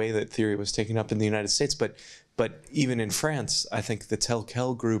the way that theory was taken up in the United States, but even in France, I think the Tel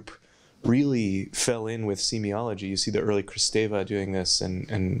Quel group really fell in with semiology. You see the early Kristeva doing this,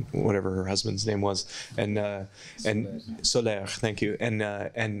 and whatever her husband's name was, and Soler, thank you, and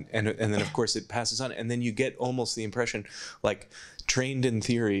then of course it passes on, and then you get almost the impression, like, trained in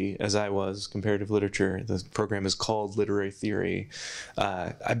theory as I was, comparative literature. The program is called literary theory.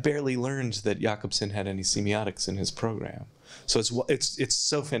 I barely learned that Jakobsen had any semiotics in his program. So it's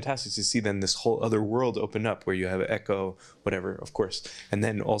so fantastic to see then this whole other world open up where you have Eco, whatever, of course, and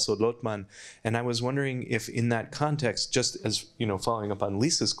then also Lotman. And I was wondering if in that context, just as, you know, following up on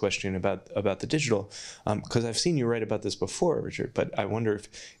Lisa's question about the digital, because I've seen you write about this before, Richard, but I wonder if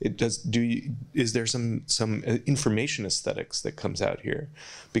it does, is there some information aesthetics that comes out here?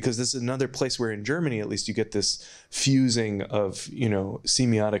 Because this is another place where in Germany, at least, you get this fusing of, you know,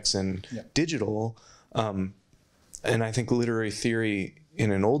 semiotics and digital. And I think literary theory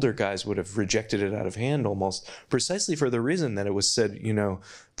in an older guise would have rejected it out of hand almost, precisely for the reason that it was said, you know,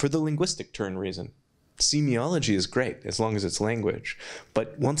 for the linguistic turn reason. Semiology is great as long as it's language.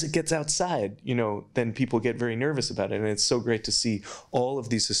 But once it gets outside, you know, then people get very nervous about it. And it's so great to see all of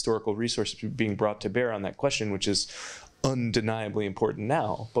these historical resources being brought to bear on that question, which is undeniably important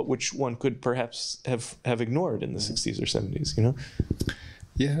now, but which one could perhaps have ignored in the 60s or 70s, you know?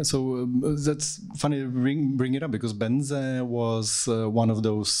 Yeah, so that's funny to bring it up, because Bense was one of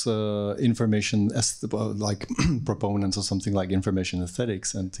those information like proponents or something like information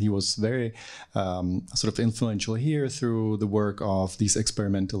aesthetics, and he was very sort of influential here through the work of these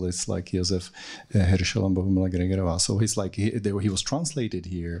experimentalists like Josef Herschel and Bohumila Gregerová. So he's like he was translated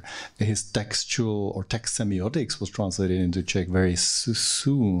here. His textual or text semiotics was translated into Czech very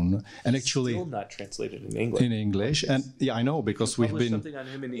soon, and actually still not translated in English. In English, and yeah, I know, because we've been.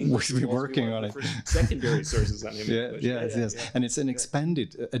 Him in English. We've been working on it. Secondary sources on him. Yes. And it's an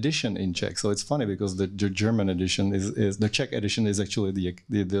expanded edition in Czech. So it's funny because the German edition is the Czech edition is actually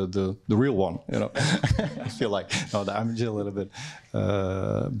the real one. You know, I feel like I'm just a little bit,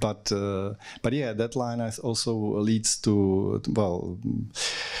 but yeah, that line also leads to, well,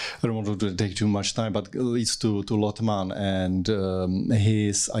 I don't want to take too much time, but leads to Lotman and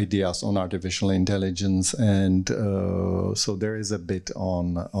his ideas on artificial intelligence, and so there is a bit on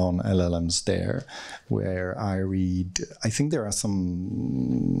LLMs there, where I think there are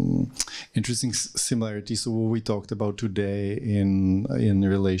some interesting similarities to what we talked about today in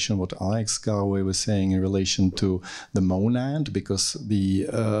relation what Alex Galway was saying in relation to the monad, because the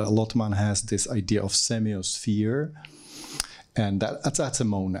Lotman has this idea of semiosphere. And that's a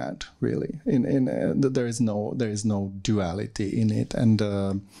monad, really. There is no duality in it, and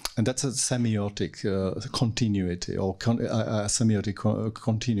that's a semiotic continuity or a semiotic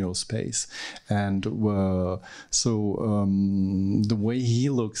continual space. And so the way he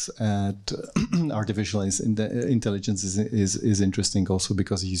looks at artificial intelligence is interesting also,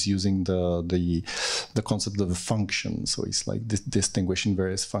 because he's using the concept of a function. So he's like distinguishing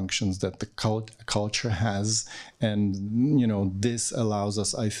various functions that the culture has, and you know. This allows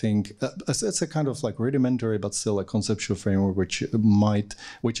us, I think, it's a kind of like rudimentary but still a conceptual framework which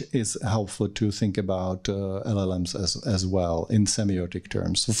is helpful to think about LLMs as well in semiotic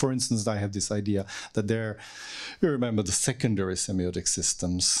terms. So, for instance, I have this idea that you remember the secondary semiotic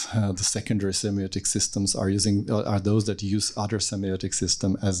systems. The secondary semiotic systems are those that use other semiotic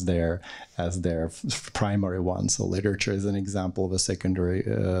system as their primary one. So literature is an example of a secondary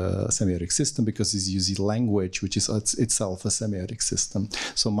semiotic system, because it's using language, which is itself a semiotic system.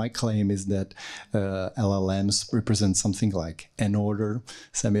 So my claim is that LLMs represent something like an order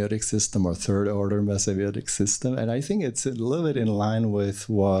semiotic system or third order semiotic system, and I think it's a little bit in line with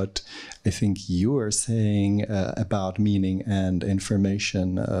what I think you were saying about meaning and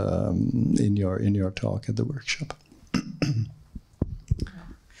information in your talk at the workshop.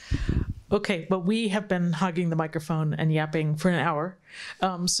 Okay, well, we have been hogging the microphone and yapping for an hour,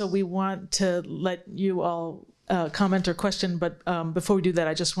 so we want to let you all comment or question, but before we do that,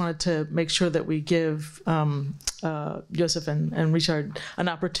 I just wanted to make sure that we give Josef and Richard an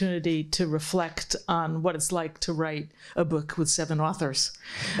opportunity to reflect on what it's like to write a book with 7 authors.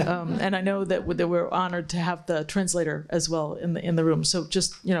 And I know that we're honored to have the translator as well in the room. So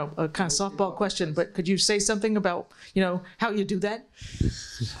just, you know, a kind of softball question, but could you say something about, you know, how you do that?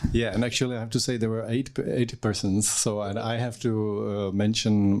 Yeah, and actually I have to say there were 8 persons. So and I have to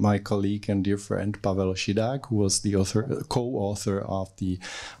mention my colleague and dear friend Pavel Šidák, who was the co-author of the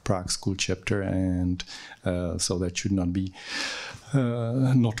Prague School chapter, and so that should not be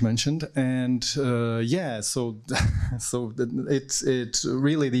not mentioned. And yeah, so it's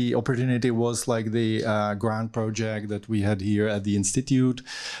really, the opportunity was like the grant project that we had here at the Institute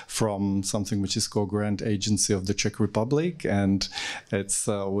from something which is called Grant Agency of the Czech Republic. And it's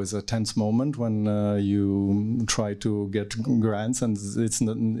always a tense moment when you try to get grants, and it's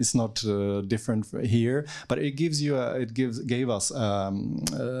not different here, but it gives you gave us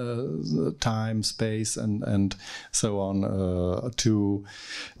time, space, and so on to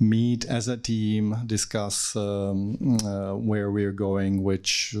meet as a team, discuss where we're going,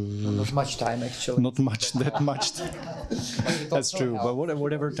 which not much time actually. Not much that much. That's true. But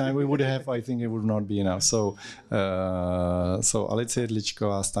whatever time we would have, I think it would not be enough. So Alice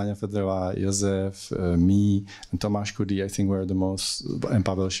Jedličková, Stáňa Federová, Josef, me, and Tomáš Kudý, I think we're the most, and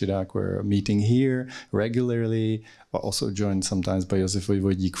Pavel Šidák, we're meeting here regularly, but also joined sometimes by Josef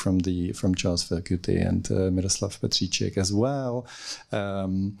Vojvodík from Charles Faculty, and Miroslav Petříček as well.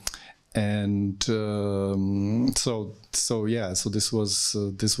 So this was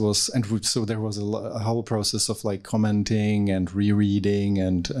and so there was a whole process of like commenting and rereading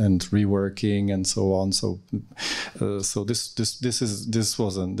and reworking and so on. So this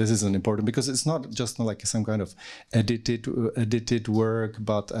isn't important, because it's not just like some kind of edited work,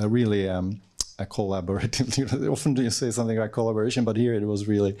 but really a collaborative. Often you say something like collaboration, but here it was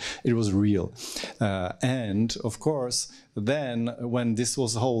real. And of course, then when this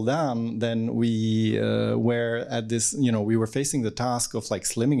was all done, then we were at this, we were facing the task of like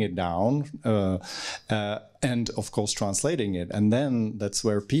slimming it down and of course translating it. And then that's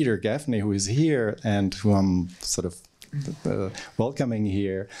where Peter Gaffney, who is here and who I'm sort of welcoming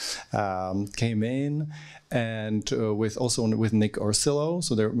here, came in, and with Nick Orsillo.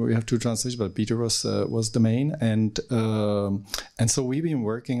 So there we have two translations, but Peter was the main, and so we've been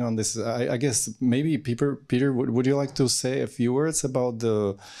working on this. I guess maybe Peter, would you like to say a few words about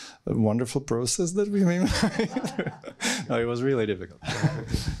the wonderful process that we made? No, it was really difficult.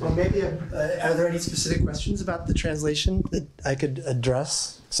 Well, maybe are there any specific questions about the translation that I could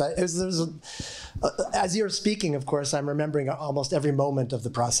address? So as you're speaking, of course, I'm remembering almost every moment of the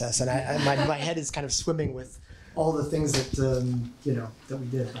process, and my head is kind of swimming with all the things that that we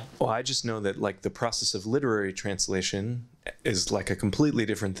did. Well, I just know that like the process of literary translation is like a completely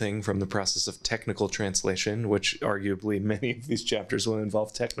different thing from the process of technical translation, which arguably many of these chapters will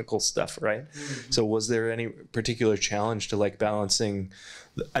involve technical stuff, right? Mm-hmm. So was there any particular challenge to like balancing?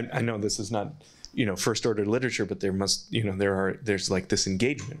 I know this is not first order literature, but there must, there's like this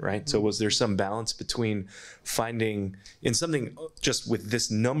engagement, right? So was there some balance between finding in something just with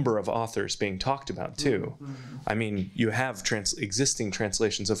this number of authors being talked about too? I mean, you have existing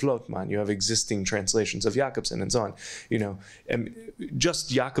translations of Lotman, you have existing translations of Jakobsen and so on, and just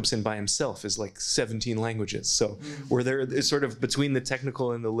Jakobsen by himself is like 17 languages. So were there sort of between the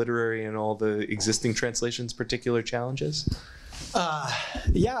technical and the literary and all the existing translations particular challenges?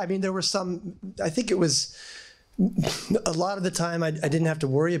 Yeah, I mean, there were some. I think it was a lot of the time I didn't have to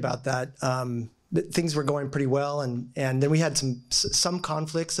worry about that. Things were going pretty well, and then we had some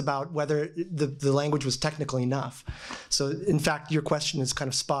conflicts about whether the language was technical enough. So, in fact, your question is kind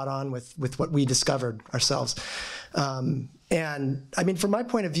of spot on with what we discovered ourselves. And I mean, from my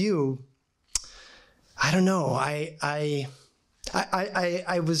point of view, I don't know. I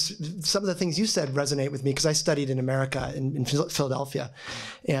was, some of the things you said resonate with me because I studied in America, in Philadelphia,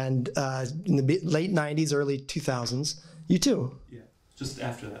 and in the late 90s, early 2000s. You too? Yeah, just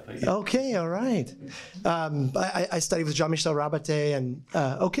after that. But yeah. Okay, all right. I studied with Jean-Michel Rabaté, and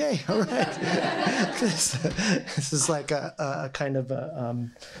okay, all right. This is like a kind of a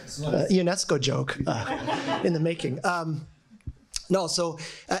UNESCO joke in the making. No, so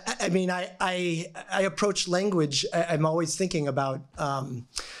I mean, I approach language. I'm always thinking about,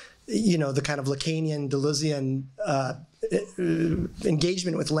 the kind of Lacanian, Deleuzian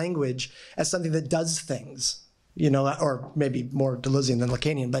engagement with language as something that does things, or maybe more Deleuzian than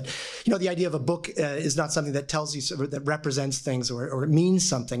Lacanian. But the idea of a book is not something that tells you, that represents things, or it means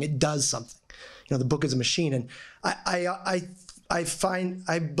something. It does something. The book is a machine, and I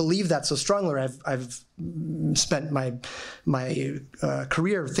believe that so strongly. I've spent my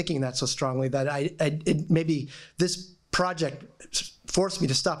career thinking that so strongly that maybe this project forced me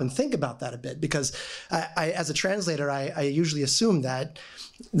to stop and think about that a bit, because as a translator, I usually assume that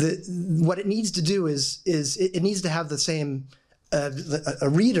what it needs to do is it needs to have the same a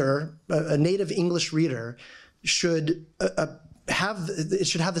reader, a native English reader should.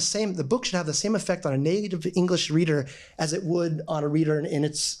 The book should have the same effect on a native English reader as it would on a reader in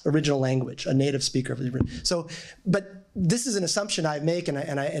its original language, a native speaker. So, but this is an assumption I make,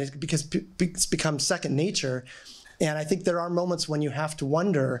 because it's become second nature. And I think there are moments when you have to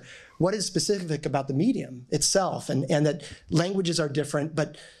wonder what is specific about the medium itself, and that languages are different,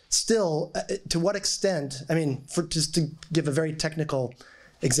 but still, to what extent, I mean, just to give a very technical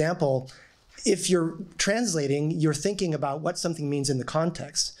example, if you're translating, you're thinking about what something means in the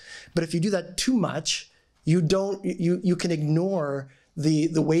context. But if you do that too much, you can ignore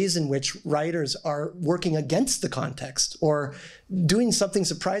the ways in which writers are working against the context or doing something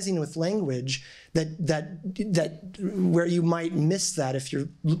surprising with language that where you might miss that if you're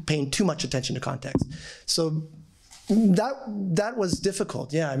paying too much attention to context. So that was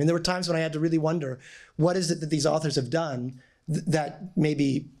difficult. Yeah, I mean, there were times when I had to really wonder, what is it that these authors have done that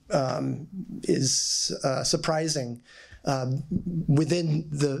maybe is surprising within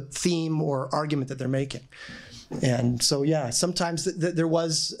the theme or argument that they're making. And so, yeah, sometimes there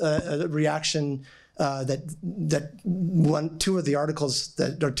was a reaction that two of the articles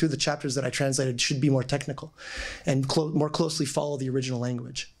or two of the chapters that I translated should be more technical and more closely follow the original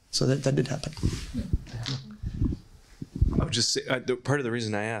language. So that did happen. I would just say, part of the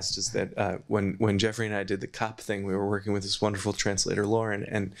reason I asked is that when Jeffrey and I did the COP thing, we were working with this wonderful translator, Lauren,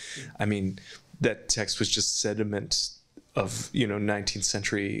 and I mean, that text was just sediment of 19th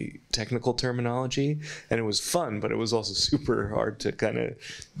century technical terminology, and it was fun, but it was also super hard to kind of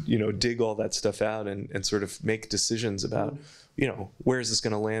dig all that stuff out and sort of make decisions about where is this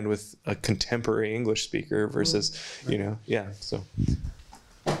going to land with a contemporary English speaker versus so.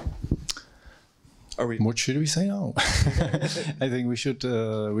 What should we say now? I think we should give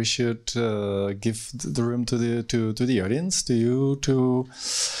the room to the audience, to you,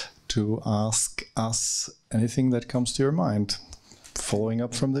 to ask us anything that comes to your mind. Following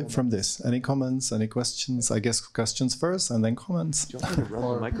up from this, any comments, any questions? I guess questions first, and then comments. Do you want me to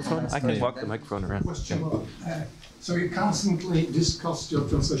run the microphone? I can walk the microphone around. Question. So you constantly discuss your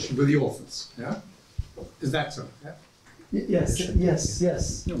translation with the authors, yeah? Is that so? Yeah?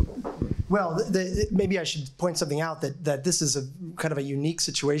 Yes. Well, maybe I should point something out that this is a kind of a unique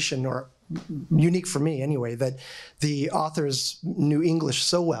situation, or unique for me anyway, that the authors knew English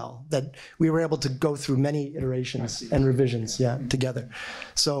so well that we were able to go through many iterations and revisions, together.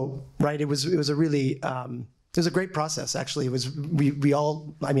 So, right, it was a really it was a great process. Actually, it was we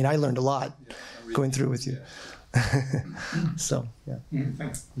all. I mean, I learned a lot going through with you. So, yeah.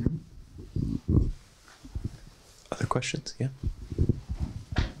 Thanks. Other questions? Yeah.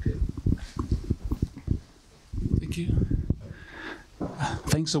 Thank you.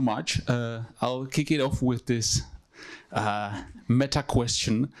 Thanks so much. I'll kick it off with this meta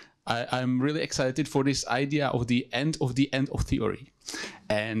question. I'm really excited for this idea of the end of theory.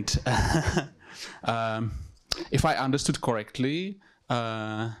 And if I understood correctly,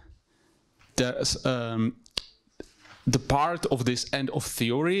 there's the part of this end of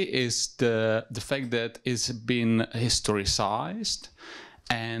theory is the fact that it's been historicized,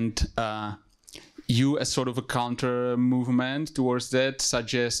 and you, as sort of a counter movement towards that,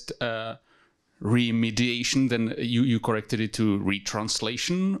 suggest remediation. Then you corrected it to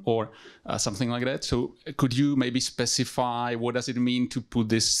retranslation or something like that. So could you maybe specify what does it mean to put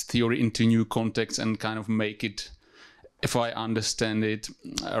this theory into new context and kind of make it, if I understand it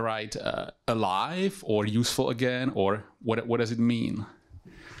right, alive or useful again, or what does it mean?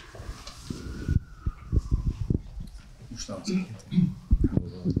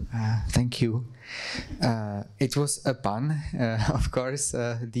 Thank you. It was a pun, of course,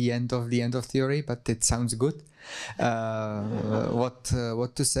 the end of theory, but it sounds good. What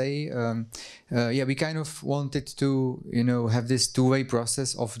to say? Yeah, we kind of wanted to, have this two-way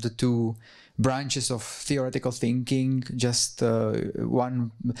process of the two branches of theoretical thinking, just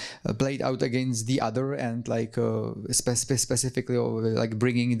one played out against the other, and like specifically like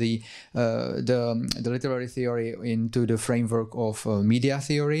bringing the literary theory into the framework of media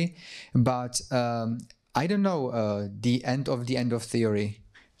theory. But I don't know the end of theory.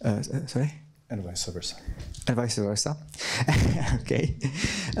 Sorry. And vice versa. And vice versa. Okay,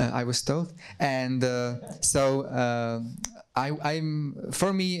 I was told, and so.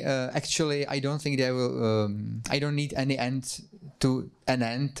 For me, actually, I don't think there will. I don't need any end to an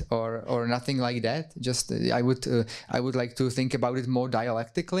end or nothing like that. Just I would like to think about it more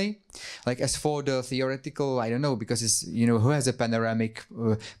dialectically. Like as for the theoretical, I don't know, because it's who has a panoramic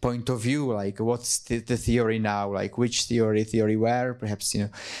point of view. Like what's the theory now? Like which theory where? Perhaps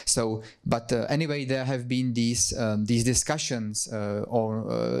So, but anyway, there have been these discussions,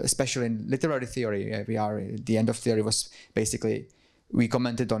 especially in literary theory. The end of theory was basically, we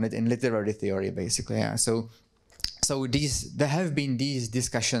commented on it in literary theory, basically. Yeah. So so there have been these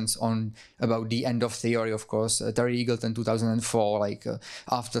discussions about the end of theory, of course. Terry Eagleton 2004, like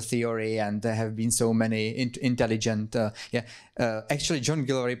after theory, and there have been so many intelligent. Actually, John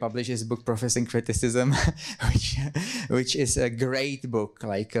Guillory published his book Professing Criticism, which is a great book,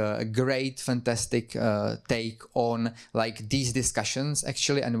 like a great, fantastic take on like these discussions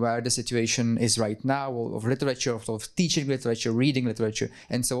actually, and where the situation is right now of literature, of teaching literature, reading literature,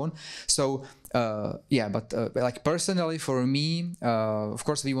 and so on. So. Like personally for me, of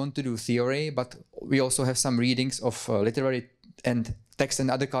course we want to do theory, but we also have some readings of literary and text and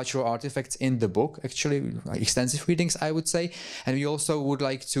other cultural artifacts in the book, actually extensive readings, I would say. And we also would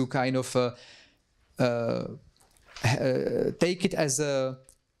like to kind of take it as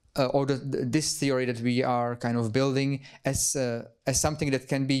this theory that we are kind of building as something that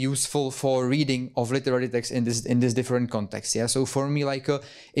can be useful for reading of literary text in this different context. Yeah. So for me, like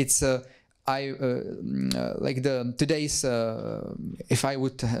it's like today's if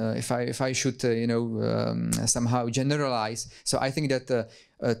I should somehow generalize, so I think that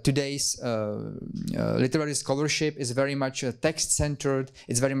today's literary scholarship is very much text centered.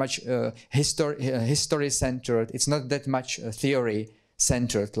 It's very much history centered. It's not that much theory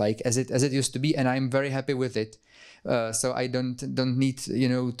centered like as it used to be, and I'm very happy with it. So I don't need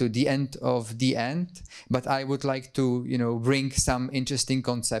to the end of the end, but I would like to bring some interesting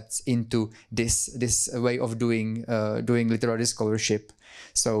concepts into this way of doing literary scholarship.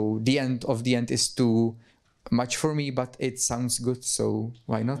 So the end of the end is too much for me, but it sounds good, so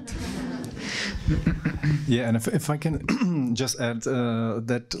why not? Yeah, and if I can just add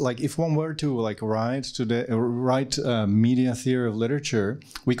that, like, if one were to like write media theory of literature,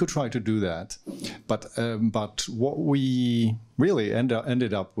 we could try to do that, but what we really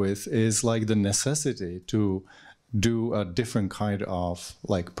ended up with is like the necessity to do a different kind of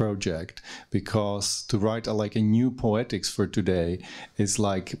like project, because to write like a new poetics for today is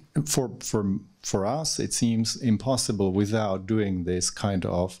like for us it seems impossible without doing this kind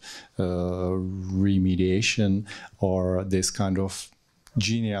of remediation or this kind of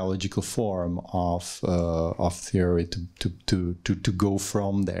genealogical form of theory to go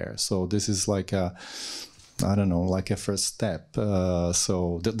from there. So this is like a, I don't know, like a first step.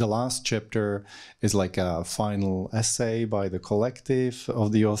 So the last chapter is like a final essay by the collective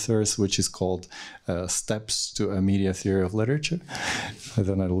of the authors, which is called Steps to a Media Theory of Literature, with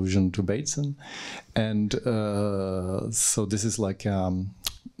an allusion to Bateson. And so this is like a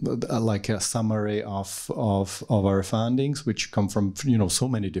summary of our findings, which come from so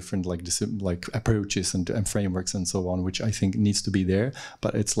many different like approaches and frameworks and so on, which I think needs to be there.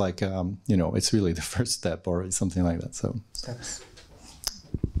 But it's like it's really the first step or something like that. So steps.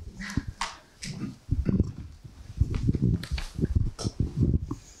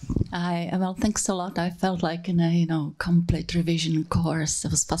 Well, thanks a lot. I felt like in a complete revision course.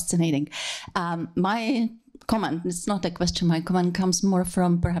 It was fascinating. My comment, it's not a question, my comment comes more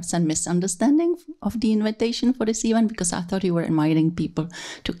from perhaps a misunderstanding of the invitation for this event, because I thought you were inviting people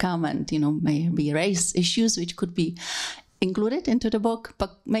to come and, maybe raise issues which could be included into the book,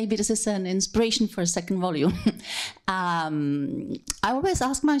 but maybe this is an inspiration for a second volume. I always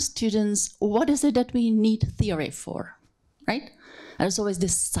ask my students, what is it that we need theory for, right? There's always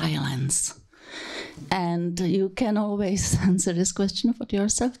this silence. And you can always answer this question for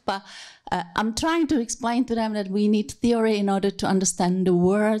yourself, but I'm trying to explain to them that we need theory in order to understand the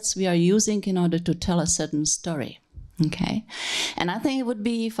words we are using in order to tell a certain story. Okay, and I think it would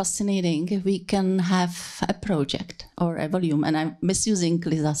be fascinating if we can have a project or a volume, and I'm misusing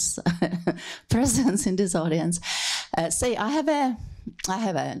Liza's presence in this audience. Say I have a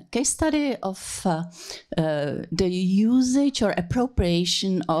case study of the usage or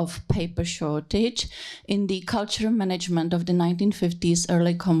appropriation of paper shortage in the cultural management of the 1950s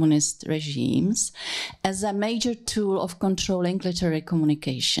early communist regimes as a major tool of controlling literary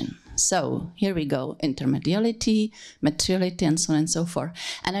communication. So here we go, intermediality, materiality, and so on and so forth.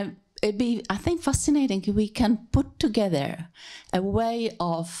 And it'd be, I think, fascinating if we can put together a way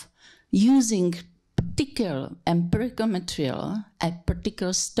of using particular empirical material, a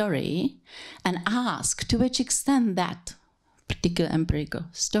particular story, and ask to which extent that particular empirical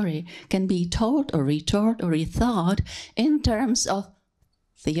story can be told or retold or rethought in terms of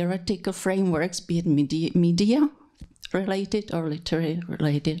theoretical frameworks, be it media related or literary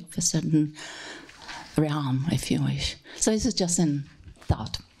related of a certain realm, if you wish. So this is just a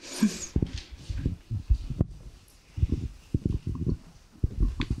thought.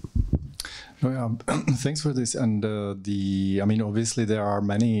 Oh, yeah. Thanks for this. And I mean, obviously there are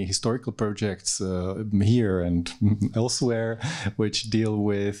many historical projects here and elsewhere which deal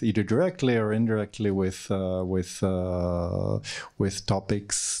with either directly or indirectly with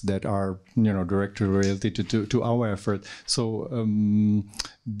topics that are, you know, directly related to our effort. So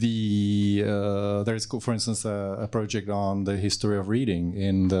there's, for instance, a project on the history of reading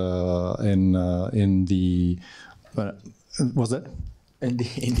in the was that? In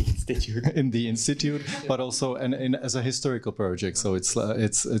the institute. In the institute, but also as a historical project. So it's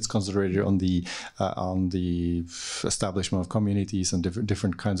concentrated on the establishment of communities and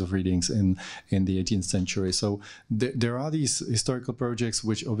different kinds of readings in the 18th century. So there are these historical projects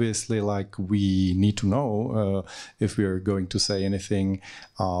which obviously, like, we need to know if we are going to say anything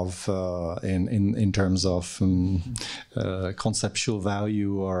of in terms of conceptual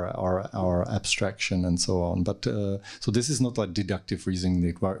value or abstraction and so on. But so this is not like deductive reasoning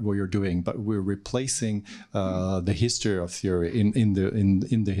what you're doing, but we're replacing the history of theory in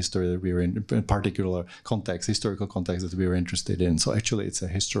the history that we're in particular context, historical context that we're interested in. So actually, it's a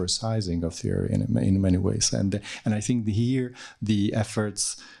historicizing of theory in many ways, and I think here the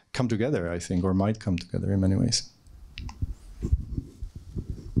efforts come together. I think, or might come together in many ways.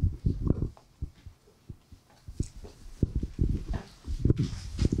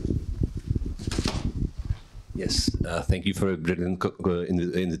 Yes, thank you for a brilliant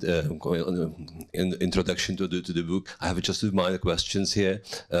introduction to the book. I have just two minor questions here.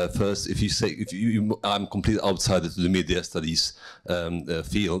 First, I'm completely outside of the media studies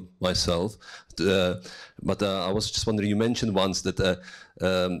field myself, but I was just wondering. You mentioned once that there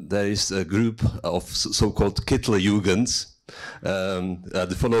is a group of so-called Hitlerjugends.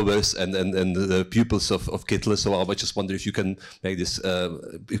 The followers and the pupils of Hitler. So I just wonder if you can make this,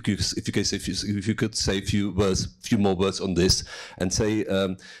 if you could say a few more words on this, and say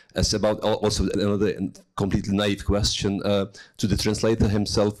as about also another completely naive question to the translator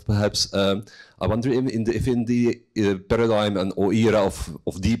himself, perhaps. I wonder if in the paradigm or era of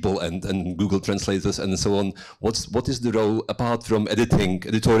DeepL and Google translators and so on, what is the role apart from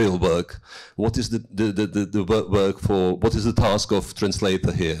editorial work? What is the work for? What is the task of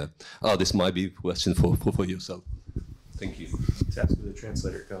translator here? This might be a question for yourself. Thank you. Task of the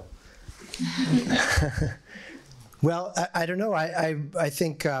translator, go. Well, I don't know. I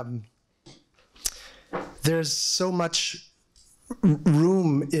think there's so much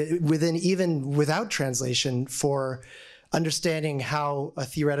room even without translation for understanding how a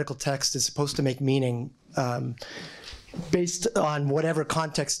theoretical text is supposed to make meaning based on whatever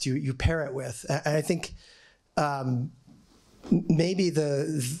context you pair it with. And I think maybe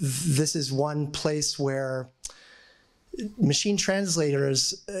this is one place where machine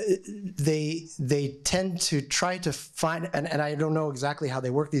translators they tend to try to find, and I don't know exactly how they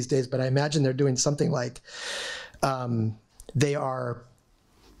work these days, but I imagine they're doing something like they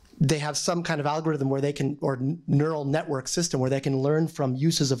have some kind of algorithm where they can, or neural network system where they can learn from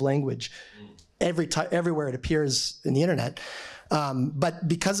uses of language everywhere it appears in the internet. But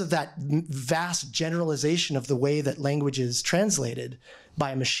because of that vast generalization of the way that language is translated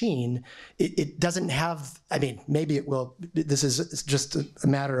by a machine, it doesn't have, I mean, maybe it will, this is just a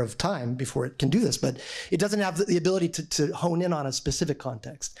matter of time before it can do this, but it doesn't have the ability to hone in on a specific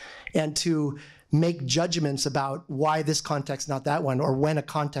context and to make judgments about why this context, not that one, or when a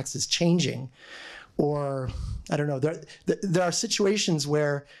context is changing. Or, I don't know, there are situations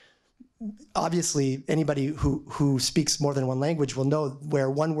where obviously anybody who speaks more than one language will know where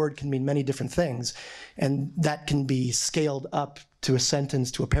one word can mean many different things, and that can be scaled up to a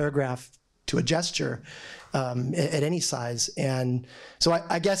sentence, to a paragraph, to a gesture at any size. And so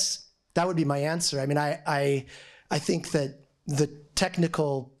I guess that would be my answer. I mean, I think that the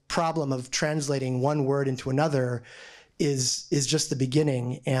technical problem of translating one word into another is just the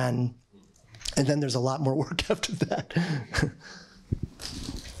beginning, and then there's a lot more work after that.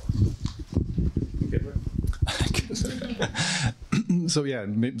 So yeah,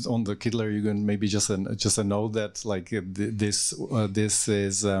 on the Hitlerjugend, maybe just a note that like this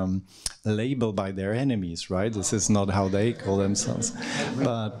is labeled by their enemies, right? This is not how they call themselves,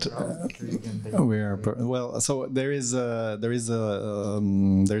 but we are well. So there is a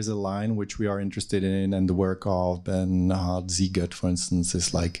line which we are interested in, and the work of Bernhard Ziegert, for instance,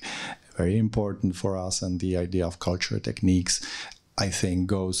 is like very important for us, and the idea of culture techniques. I think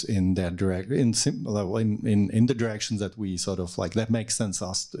goes in that direction, in the directions that we sort of like, that makes sense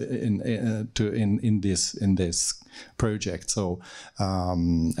us in this project. So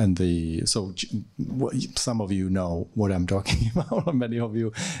some of you know what I'm talking about, many of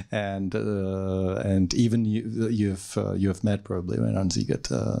you, and even you've met probably when Anziget,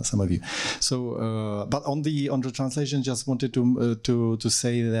 some of you. So but on the translation, just wanted to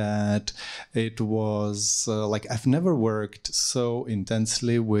say that it was like, I've never worked so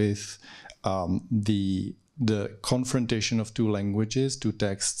intensely with the confrontation of two languages, two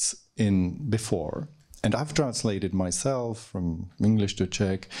texts before. And I've translated myself from English to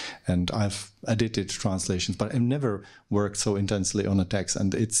Czech, and I've edited translations, but I've never worked so intensely on a text.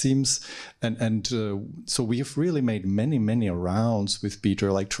 And it seems, so we have really made many rounds with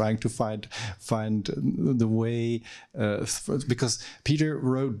Peter, like trying to find the way, because Peter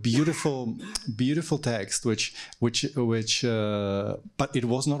wrote beautiful text, which, but it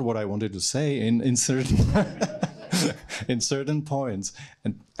was not what I wanted to say in certain in certain points,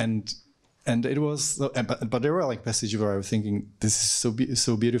 and it was, but there were like passages where I was thinking, this is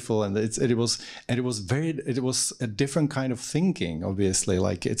so beautiful, and it was a different kind of thinking. Obviously,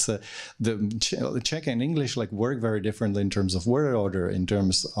 like the Czech and English like work very differently in terms of word order, in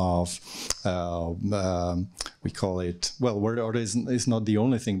terms of we call it, well, word order is not the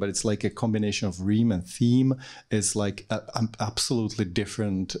only thing, but it's like a combination of rhyme and theme is like an absolutely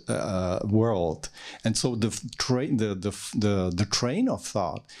different world, and so the train of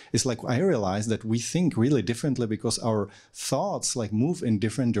thought is like, I realize that we think really differently because our thoughts like move in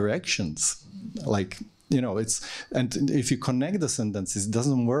different directions, like, you know, and if you connect the sentences, it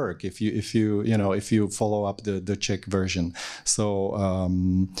doesn't work if you follow up the Czech version. So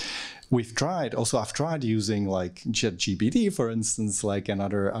I've tried using like ChatGPT, for instance, like, and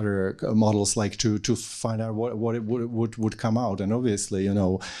other models, like to find out what it would come out. And obviously, you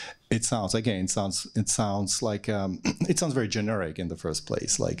know, it sounds like it sounds very generic in the first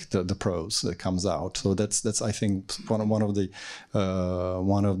place, like the prose that comes out. So that's I think one of the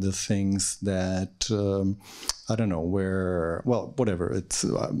things that I don't know where, well, whatever. It's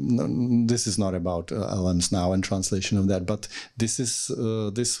this is not about LMs now and translation of that, but this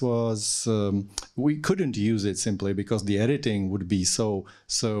was we couldn't use it simply because the editing would be so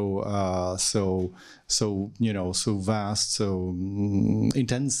you know, so vast, so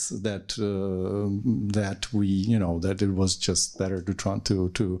intense that we, you know, that it was just better to try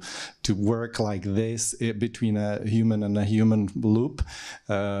to work like this between a human and a human loop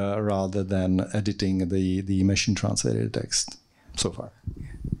rather than editing the machine translated text so far.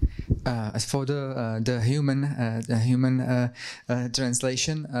 As for the human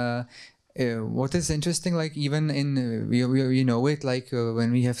translation. What is interesting, like even in we know it, like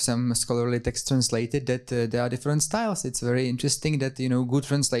when we have some scholarly text translated, that there are different styles. It's very interesting that, you know, good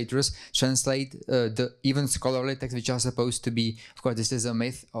translators translate the even scholarly texts which are supposed to be, of course, this is a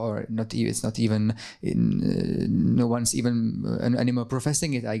myth, or not. It's not even no one's even anymore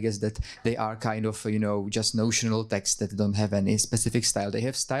professing it. I guess that they are kind of, you know, just notional texts that don't have any specific style. They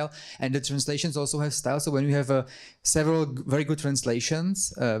have style, and the translations also have style. So when we have several very good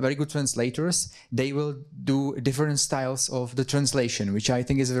translations, very good translators, they will do different styles of the translation, which I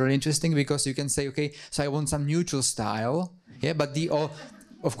think is very interesting, because you can say, okay, so I want some neutral style, yeah, but the author,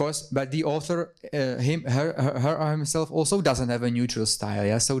 her or himself also doesn't have a neutral style,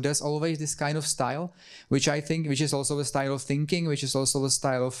 yeah. So there's always this kind of style, which I think, which is also a style of thinking, which is also a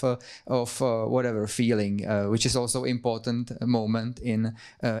style of whatever feeling, which is also important moment in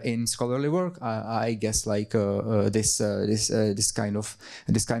scholarly work. I guess, like this kind of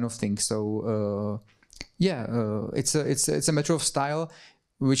thing. So it's a matter of style,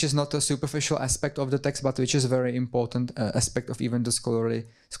 which is not a superficial aspect of the text, but which is a very important aspect of even the scholarly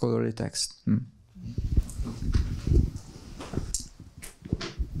text.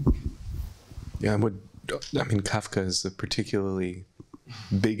 Yeah, I mean, Kafka is a particularly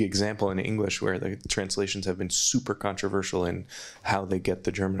big example in English where the translations have been super controversial in how they get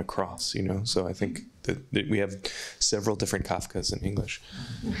the German across, you know? So I think that we have several different Kafkas in English.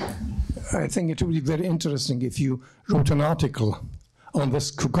 I think it would be very interesting if you wrote an article on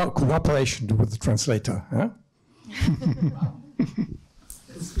this cooperation with the translator. Huh?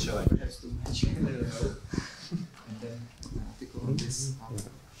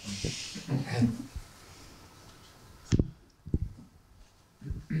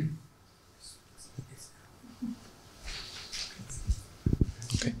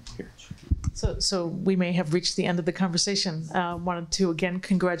 Okay, here. So we may have reached the end of the conversation. Wanted to again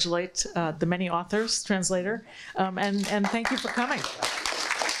congratulate the many authors, translator, and thank you for coming.